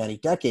many, many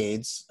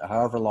decades,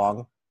 however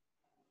long,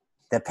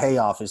 the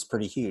payoff is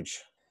pretty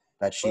huge.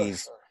 That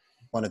she's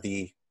one of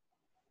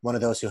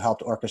those who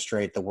helped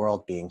orchestrate the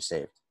world being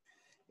saved.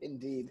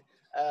 Indeed.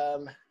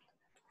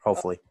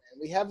 Hopefully.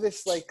 We have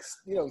this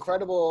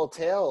incredible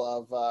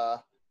tale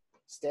of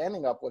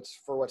standing up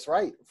for what's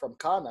right from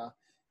Kana.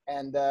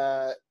 And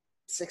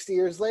 60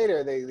 years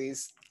later,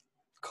 these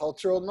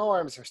cultural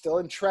norms are still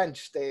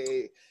entrenched.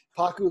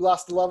 Pakku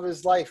lost the love of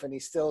his life, and he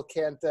still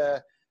can't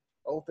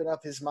open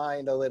up his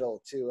mind a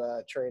little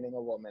to training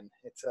a woman.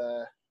 It's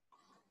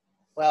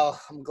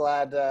I'm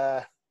glad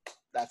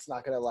that's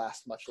not going to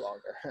last much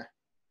longer.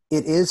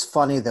 It is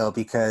funny, though,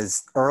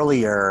 because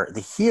earlier,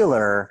 the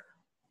healer,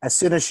 as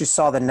soon as she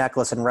saw the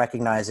necklace and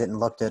recognized it and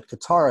looked at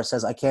Katara,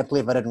 says, I can't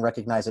believe I didn't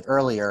recognize it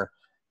earlier.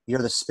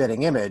 You're the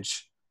spitting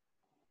image.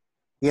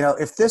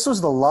 if this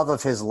was the love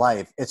of his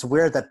life, it's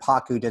weird that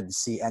Pakku didn't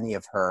see any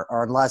of her,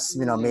 or unless,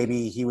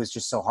 maybe he was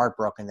just so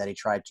heartbroken that he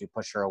tried to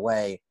push her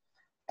away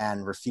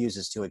and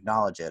refuses to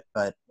acknowledge it.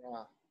 But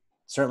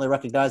certainly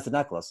recognized the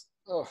necklace.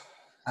 Oh,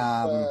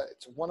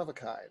 it's one of a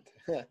kind.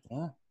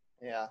 Yeah.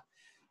 Yeah.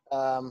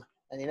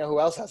 And you know who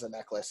else has a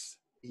necklace?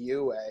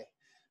 Yue.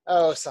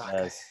 Oh,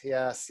 SOKKA.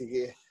 Yes.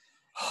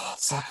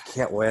 SOKKA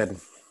can't win.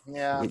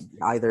 Yeah.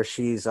 Either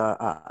she's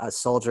a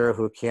soldier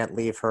who can't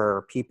leave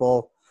her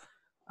people,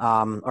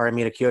 or a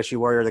Kyoshi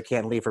warrior that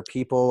can't leave her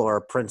people, or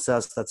a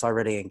princess that's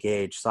already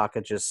engaged.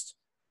 SOKKA just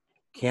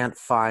can't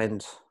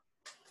find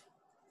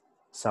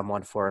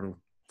someone for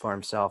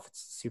himself.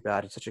 It's too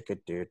bad. He's such a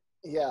good dude.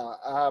 Yeah.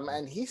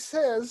 And he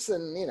says,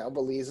 and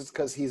believes it's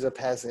because he's a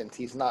peasant.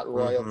 He's not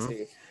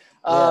royalty.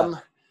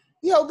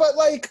 But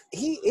like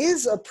he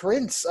is a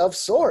prince of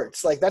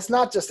sorts. Like that's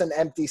not just an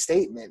empty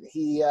statement.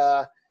 He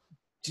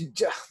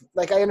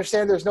like I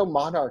understand there's no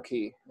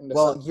monarchy.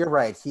 Well, you're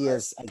right. He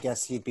is. I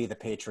guess he'd be the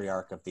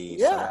patriarch of the.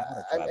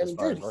 Yeah,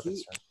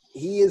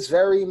 he is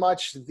very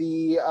much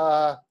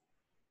the.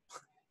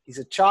 He's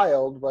a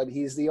child, but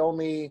he's the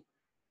only.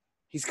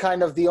 He's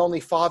kind of the only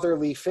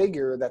fatherly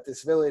figure that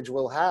this village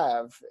will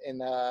have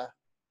in a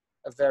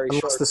very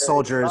short.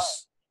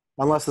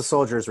 Unless the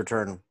soldiers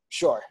return.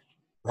 Sure.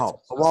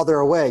 Oh, but while they're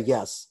away,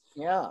 yes.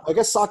 Yeah. I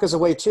guess Sokka's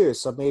away too,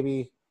 so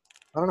maybe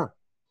I don't know.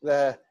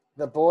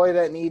 The boy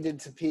that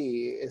needed to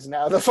pee is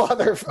now the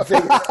father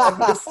figure of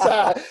this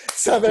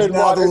southern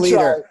water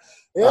tribe.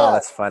 Yeah. Oh,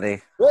 that's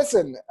funny.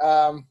 Listen,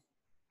 I'm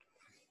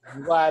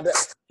glad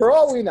for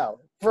all we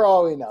know.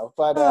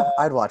 But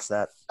I'd watch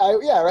that.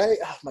 Yeah, right.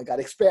 Oh my God,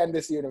 expand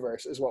this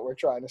universe is what we're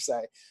trying to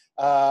say.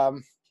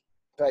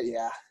 But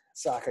yeah,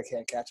 Sokka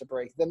can't catch a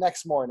break. The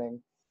next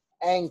morning,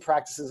 Aang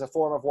practices a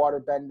form of water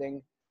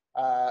bending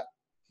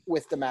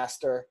with the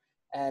master,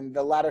 and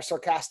the latter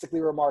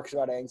sarcastically remarks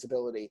about Aang's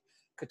ability.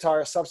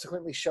 Katara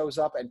subsequently shows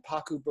up, and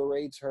Pakku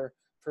berates her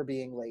for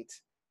being late.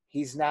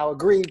 He's now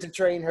agreed to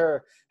train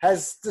her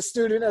as the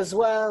student as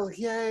well.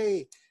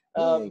 Yay!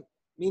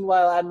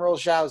 Meanwhile, Admiral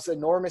Zhao's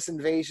enormous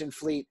invasion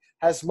fleet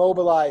has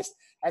mobilized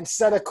and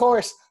set a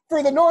course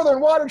for the Northern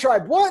Water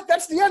Tribe. What?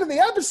 That's the end of the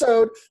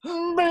episode.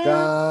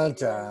 Dun,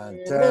 dun,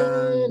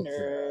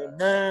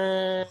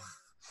 dun.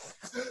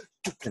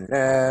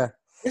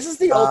 This is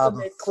the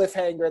ultimate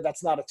cliffhanger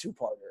that's not a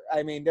two-parter.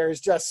 I mean, there's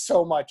just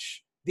so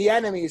much. The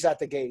enemy's at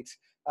the gate.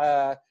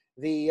 The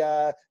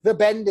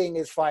bending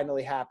is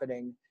finally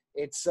happening.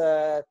 It's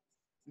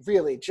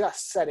really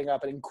just setting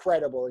up an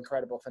incredible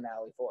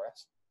finale for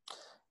us.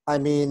 I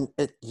mean,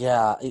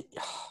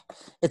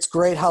 it's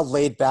great how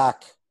laid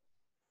back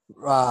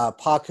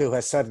Pakku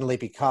has suddenly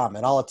become,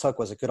 and all it took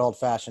was a good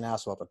old-fashioned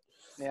ass whooping.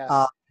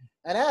 Yeah,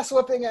 an ass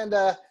whooping, and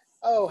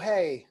oh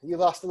hey, you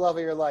lost the love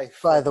of your life.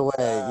 By the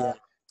way,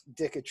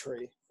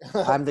 dicketry.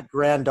 I'm the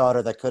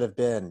granddaughter that could have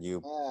been,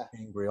 you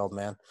angry old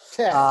man.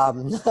 Yeah.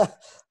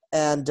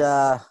 And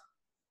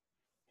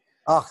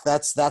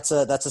that's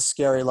a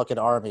scary looking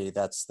army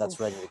that's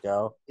ready to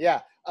go.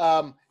 Yeah.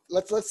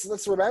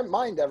 Let's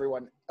remind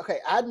everyone. Okay,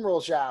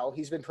 Admiral Zhao,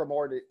 he's been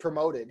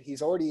promoted.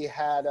 He's already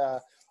had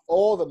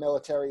all the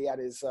military at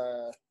his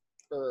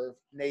or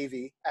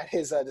navy at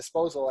his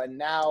disposal, and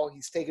now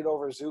he's taken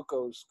over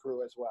Zuko's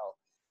crew as well.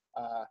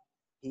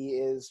 He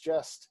is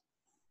just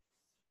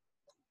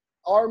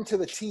armed to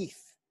the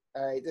teeth.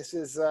 All right, this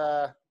is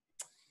I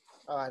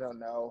don't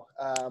know.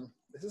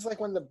 This is like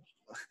when this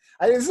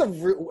is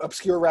an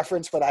obscure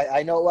reference, but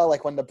I know it well.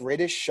 Like when the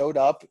British showed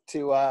up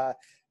to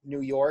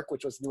New York,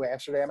 which was New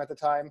Amsterdam at the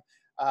time,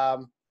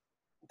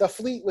 the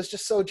fleet was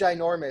just so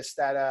ginormous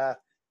that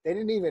they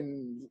didn't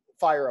even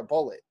fire a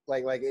bullet.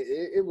 Like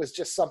it was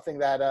just something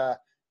that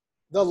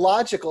the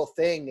logical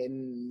thing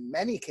in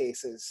many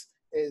cases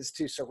is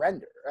to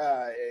surrender.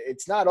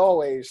 It's not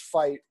always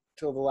fight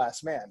till the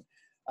last man.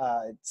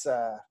 It's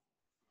an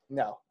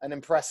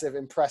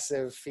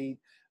impressive feat.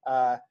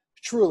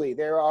 Truly,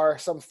 there are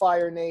some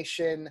Fire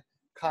Nation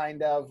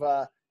kind of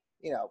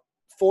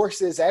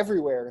forces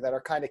everywhere that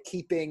are kind of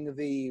keeping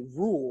the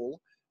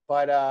rule,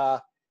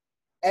 but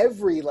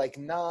every like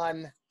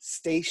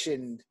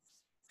non-stationed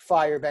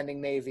firebending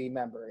Navy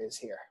member is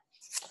here.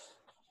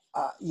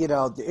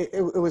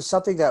 It was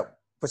something that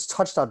was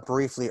touched on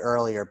briefly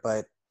earlier,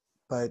 but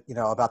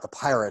about the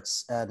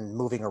pirates and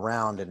moving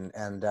around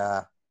and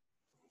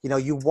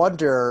you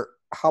wonder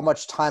how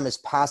much time is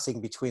passing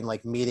between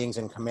like meetings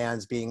and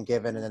commands being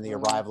given and then the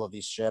arrival of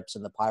these ships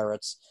and the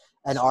pirates,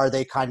 and are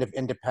they kind of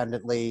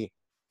independently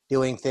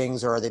doing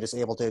things, or are they just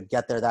able to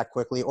get there that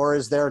quickly, or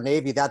is their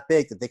navy that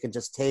big that they can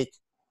just take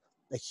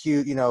a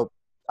huge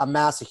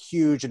amass a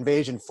huge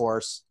invasion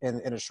force in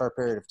a short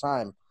period of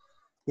time?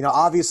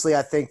 Obviously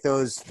I think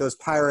those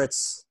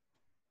pirates,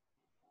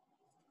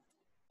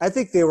 I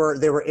think they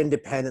were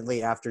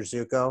independently after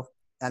Zuko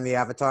and the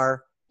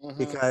Avatar,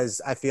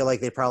 because I feel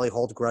like they probably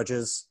hold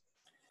grudges.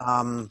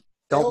 Don't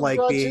like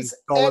being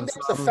stolen and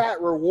there's a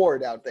fat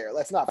reward out there.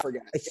 Let's not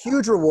forget a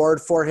huge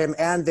reward for him,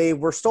 and they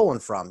were stolen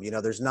from.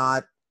 There's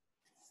not.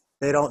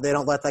 They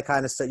don't let that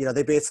kind of stuff.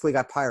 They basically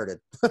got pirated.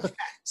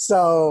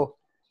 So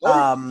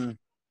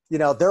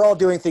They're all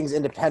doing things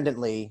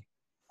independently,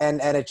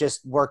 and it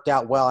just worked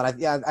out well.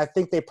 And I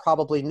think they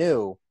probably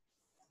knew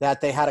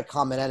that they had a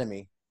common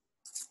enemy,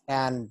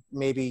 and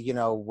maybe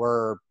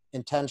were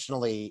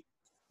intentionally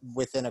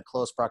within a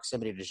close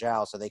proximity to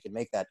Zhao so they could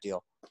make that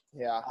deal.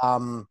 Yeah.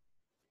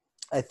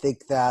 I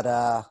think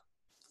that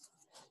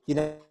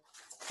you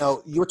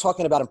were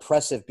talking about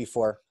impressive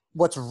before.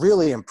 What's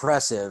really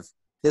impressive,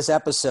 this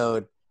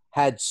episode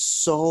had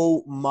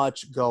so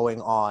much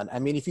going on. I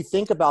mean, if you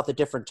think about the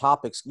different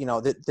topics,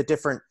 the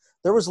different,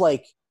 there was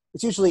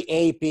it's usually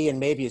A, B, and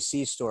maybe a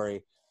C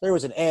story. There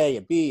was an A,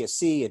 a B, a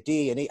C, a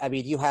D, and E. I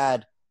mean, you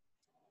had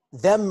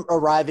them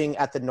arriving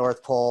at the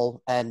North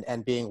Pole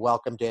and being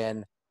welcomed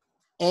in,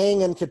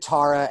 Aang and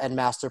Katara and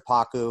Master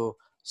Pakku,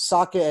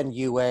 SOKKA and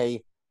Yue,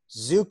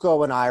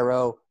 Zuko and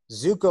Iroh,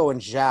 Zuko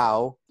and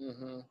Zhao,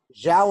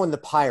 Zhao and the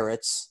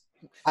pirates.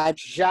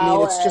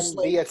 Zhao it's just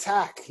the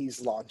attack he's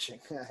launching.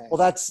 Well,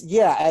 that's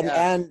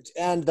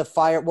and the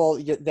fire.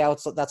 Well,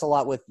 that's a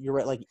lot with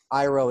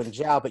Iroh and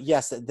Zhao. But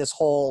yes, this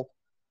whole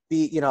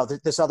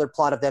this other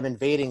plot of them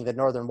invading the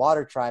Northern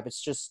Water Tribe.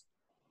 It's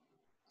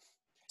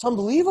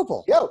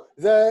unbelievable. Yo,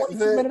 the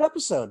 22-minute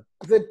episode.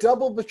 The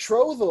double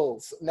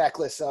betrothals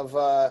necklace of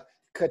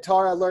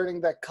Katara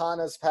learning that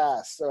Kana's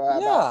passed.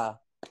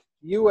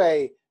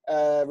 Yue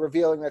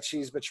revealing that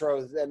she's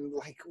betrothed, and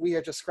we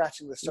are just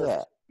scratching the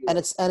surface. Yeah. And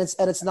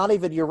it's not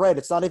even, you're right,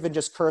 it's not even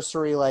just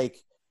cursory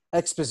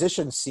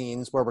exposition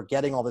scenes where we're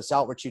getting all this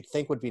out, which you'd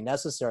think would be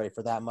necessary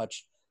for that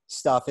much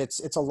stuff.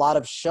 It's a lot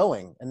of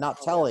showing and not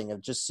telling,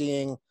 of just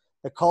seeing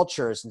the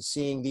cultures and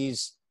seeing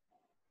these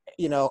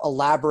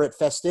elaborate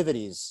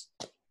festivities,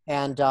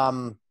 and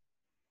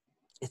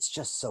it's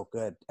just so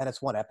good. And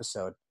it's one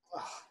episode.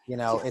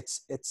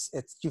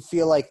 It's you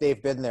feel like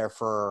they've been there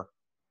for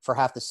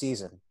half the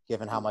season,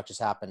 given how much has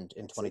happened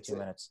in 22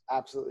 minutes.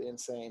 Absolutely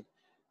insane.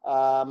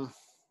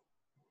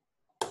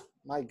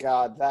 My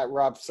God, that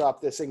wraps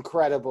up this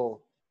incredibly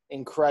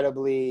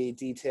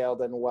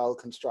detailed and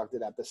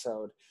well-constructed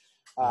episode.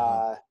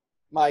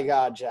 My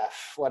God,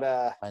 Jeff, I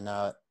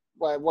know it.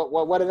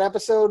 What an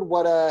episode!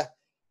 What a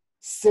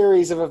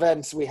series of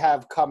events we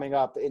have coming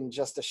up in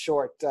just a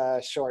short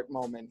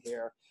moment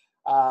here.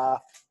 My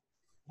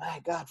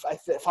God,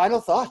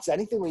 final thoughts?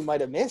 Anything we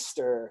might have missed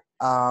or?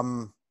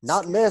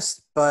 Not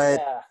missed,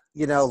 but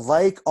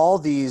like all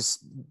these,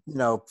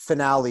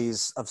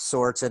 finales of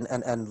sorts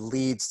and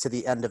leads to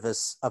the end of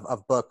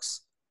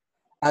books,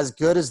 as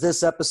good as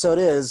this episode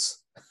is,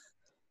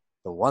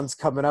 the ones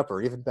coming up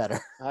are even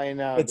better. I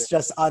know. It's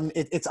just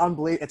it's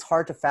unbelievable. It's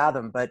hard to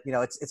fathom, but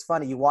it's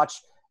funny. You watch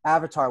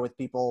Avatar with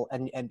people,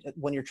 and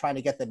when you're trying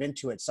to get them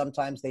into it,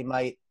 sometimes they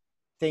might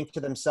think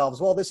to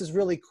themselves, well, this is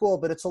really cool,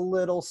 but it's a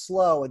little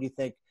slow. And you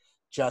think,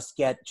 just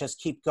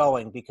keep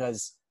going,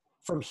 because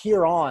from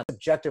here on,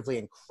 objectively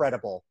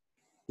incredible.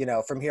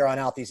 From here on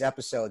out, these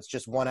episodes,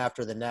 just one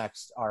after the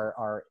next,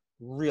 are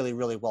really,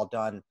 really well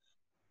done,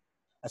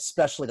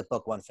 especially the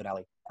book one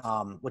finale,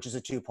 which is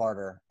a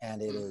two-parter,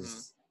 and it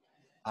is,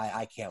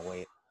 I can't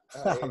wait.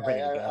 I'm ready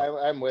to go.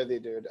 I'm with you,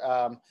 dude.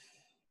 I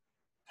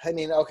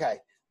mean, okay,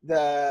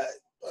 the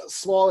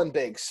small and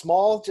big.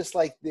 Small, just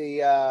like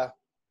the,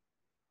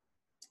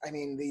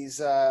 these,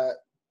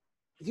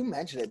 you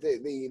mentioned it,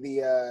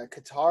 the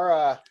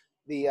Katara,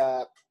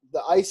 the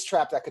ice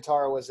trap that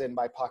Katara was in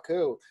by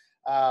Pakku.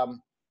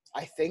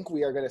 I think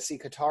we are going to see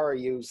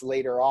Katara use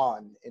later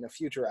on in a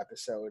future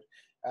episode.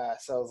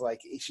 So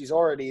it's she's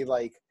already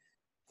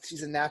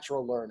she's a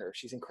natural learner.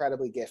 She's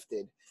incredibly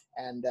gifted,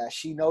 and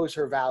she knows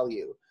her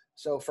value.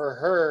 So for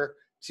her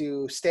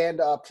to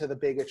stand up to the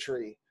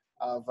bigotry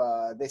of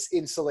this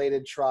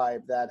insulated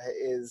tribe that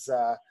is,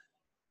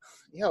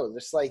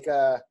 just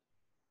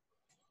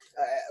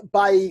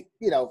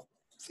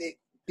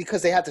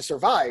because they had to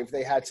survive,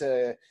 they had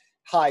to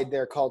hide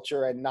their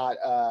culture and not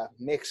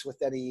mix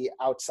with any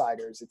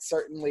outsiders. It's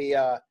certainly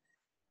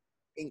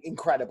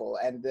incredible,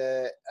 and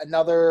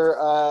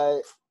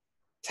another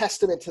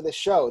testament to the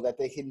show that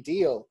they can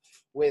deal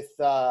with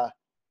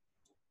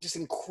just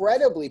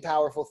incredibly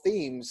powerful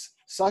themes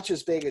such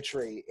as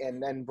bigotry and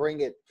then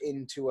bring it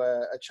into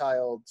a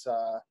child's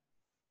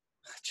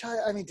child.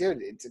 I mean,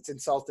 dude, it's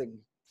insulting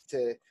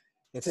to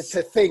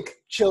think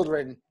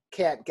children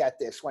can't get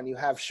this when you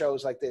have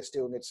shows like this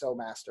doing it so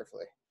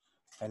masterfully.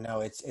 I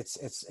know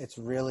it's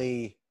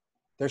really,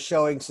 they're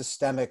showing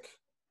systemic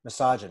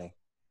misogyny.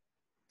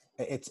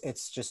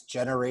 It's just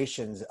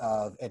generations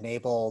of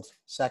enabled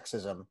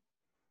sexism,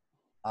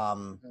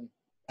 and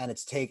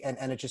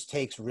it just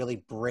takes really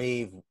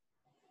brave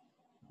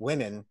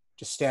women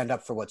to stand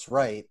up for what's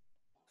right,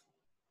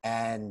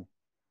 and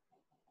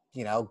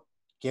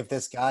give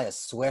this guy a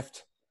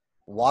swift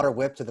water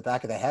whip to the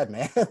back of the head,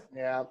 man.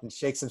 Yeah, and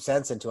shake some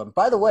sense into him.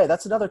 By the way,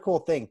 that's another cool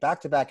thing.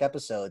 Back-to-back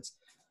episodes.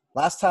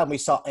 Last time we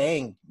saw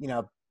Aang,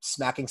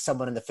 smacking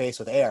someone in the face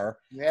with air.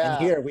 Yeah.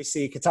 And here we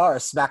see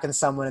Katara smacking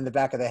someone in the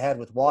back of the head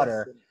with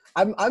water.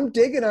 I'm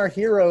digging our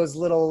heroes'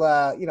 little,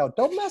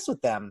 don't mess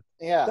with them.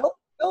 Yeah.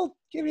 They'll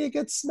give you a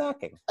good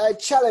smacking. I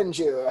challenge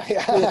you.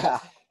 Yeah.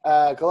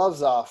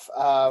 Gloves off.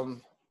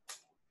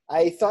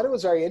 I thought it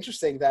was very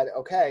interesting that,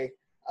 okay,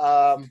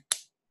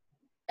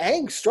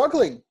 Aang's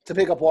struggling to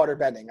pick up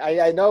waterbending.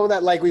 I know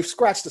that, like, we've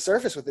scratched the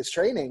surface with his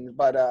training,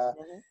 but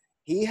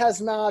he has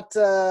not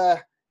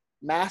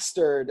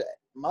mastered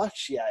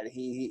much yet.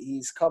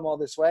 He's come all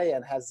this way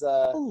and has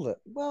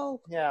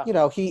well, yeah. you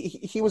know,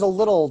 he was a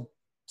little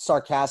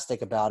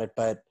sarcastic about it,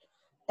 but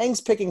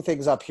Aang's picking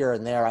things up here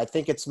and there. I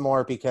think it's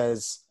more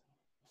because,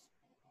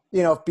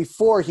 you know,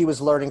 before he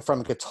was learning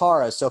from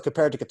Katara, so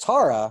compared to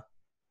Katara,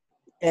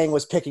 Aang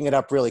was picking it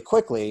up really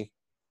quickly.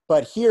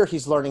 But here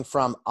he's learning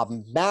from a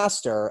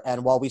master,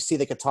 and while we see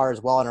that Katara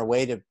is well on her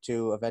way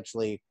to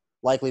eventually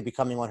likely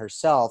becoming one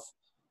herself,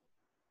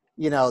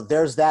 you know,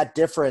 there's that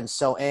difference.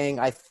 So Aang,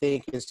 I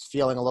think, is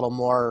feeling a little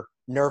more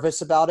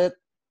nervous about it.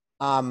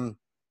 And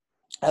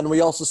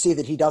we also see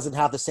that he doesn't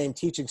have the same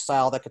teaching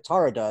style that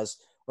Katara does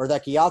or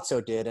that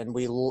Gyatso did. And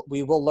we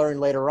will learn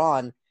later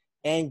on,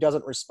 Aang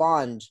doesn't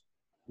respond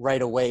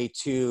right away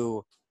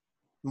to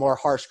more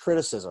harsh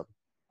criticism.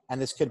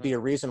 And this could be a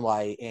reason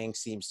why Aang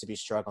seems to be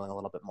struggling a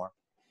little bit more.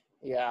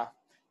 Yeah.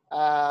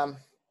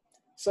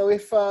 So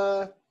if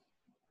am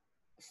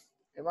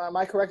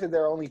I correct that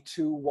there are only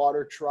 2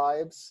 water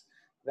tribes,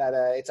 that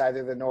it's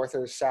either the north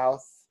or the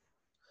south?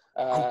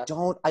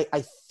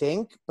 I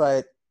think,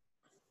 but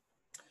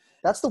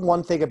that's the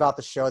one thing about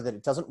the show, that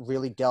it doesn't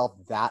really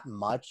delve that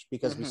much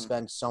because we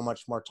spend so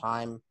much more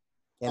time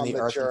in the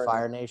Earth and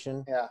Fire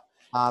Nation. Yeah.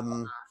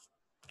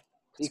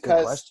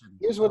 Because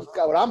here's what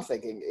I'm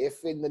thinking.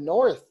 If in the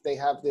north they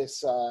have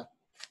this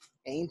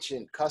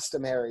ancient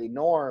customary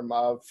norm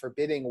of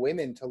forbidding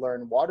women to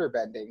learn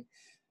waterbending,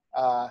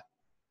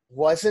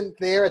 wasn't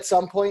there at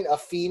some point a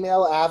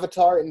female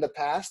avatar in the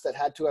past that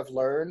had to have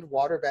learned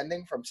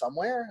waterbending from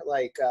somewhere?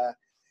 Like,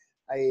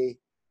 I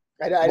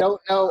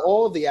don't know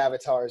all the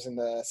avatars in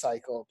the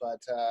cycle,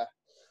 but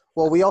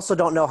well, we also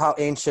don't know how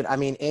ancient. I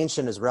mean,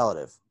 ancient is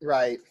relative,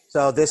 right?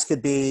 So this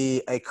could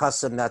be a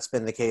custom that's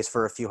been the case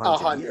for a few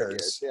hundred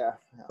years. Yeah.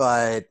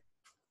 But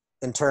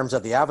in terms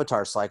of the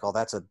avatar cycle,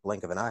 that's a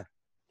blink of an eye.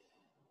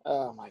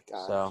 Oh my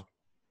God!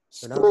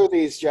 So screw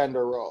these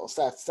gender roles.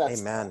 That's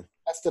amen.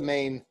 That's the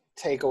main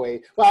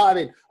takeaway. Well, I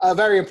mean, a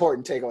very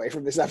important takeaway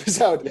from this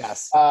episode.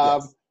 Yes.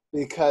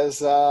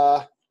 Because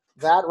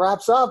that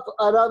wraps up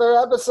another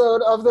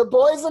episode of The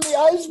Boys in the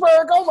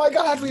Iceberg. Oh my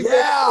God, we've been to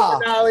the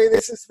finale.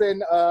 This has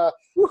been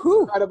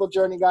incredible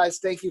journey, guys.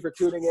 Thank you for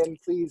tuning in.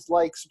 Please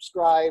like,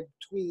 subscribe,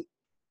 tweet,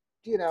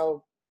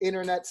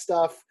 internet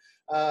stuff,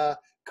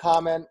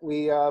 comment.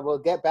 We will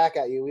get back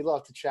at you. We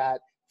love to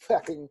chat.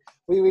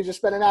 We just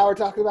spent an hour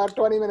talking about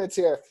 20 minutes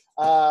here.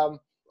 Love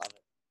it.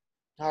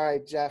 All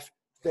right, Jeff.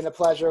 It's been a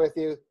pleasure with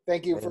you.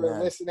 Thank you for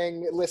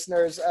listening,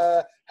 listeners.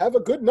 Have a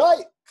good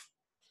night.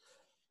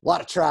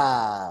 Water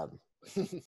tribe.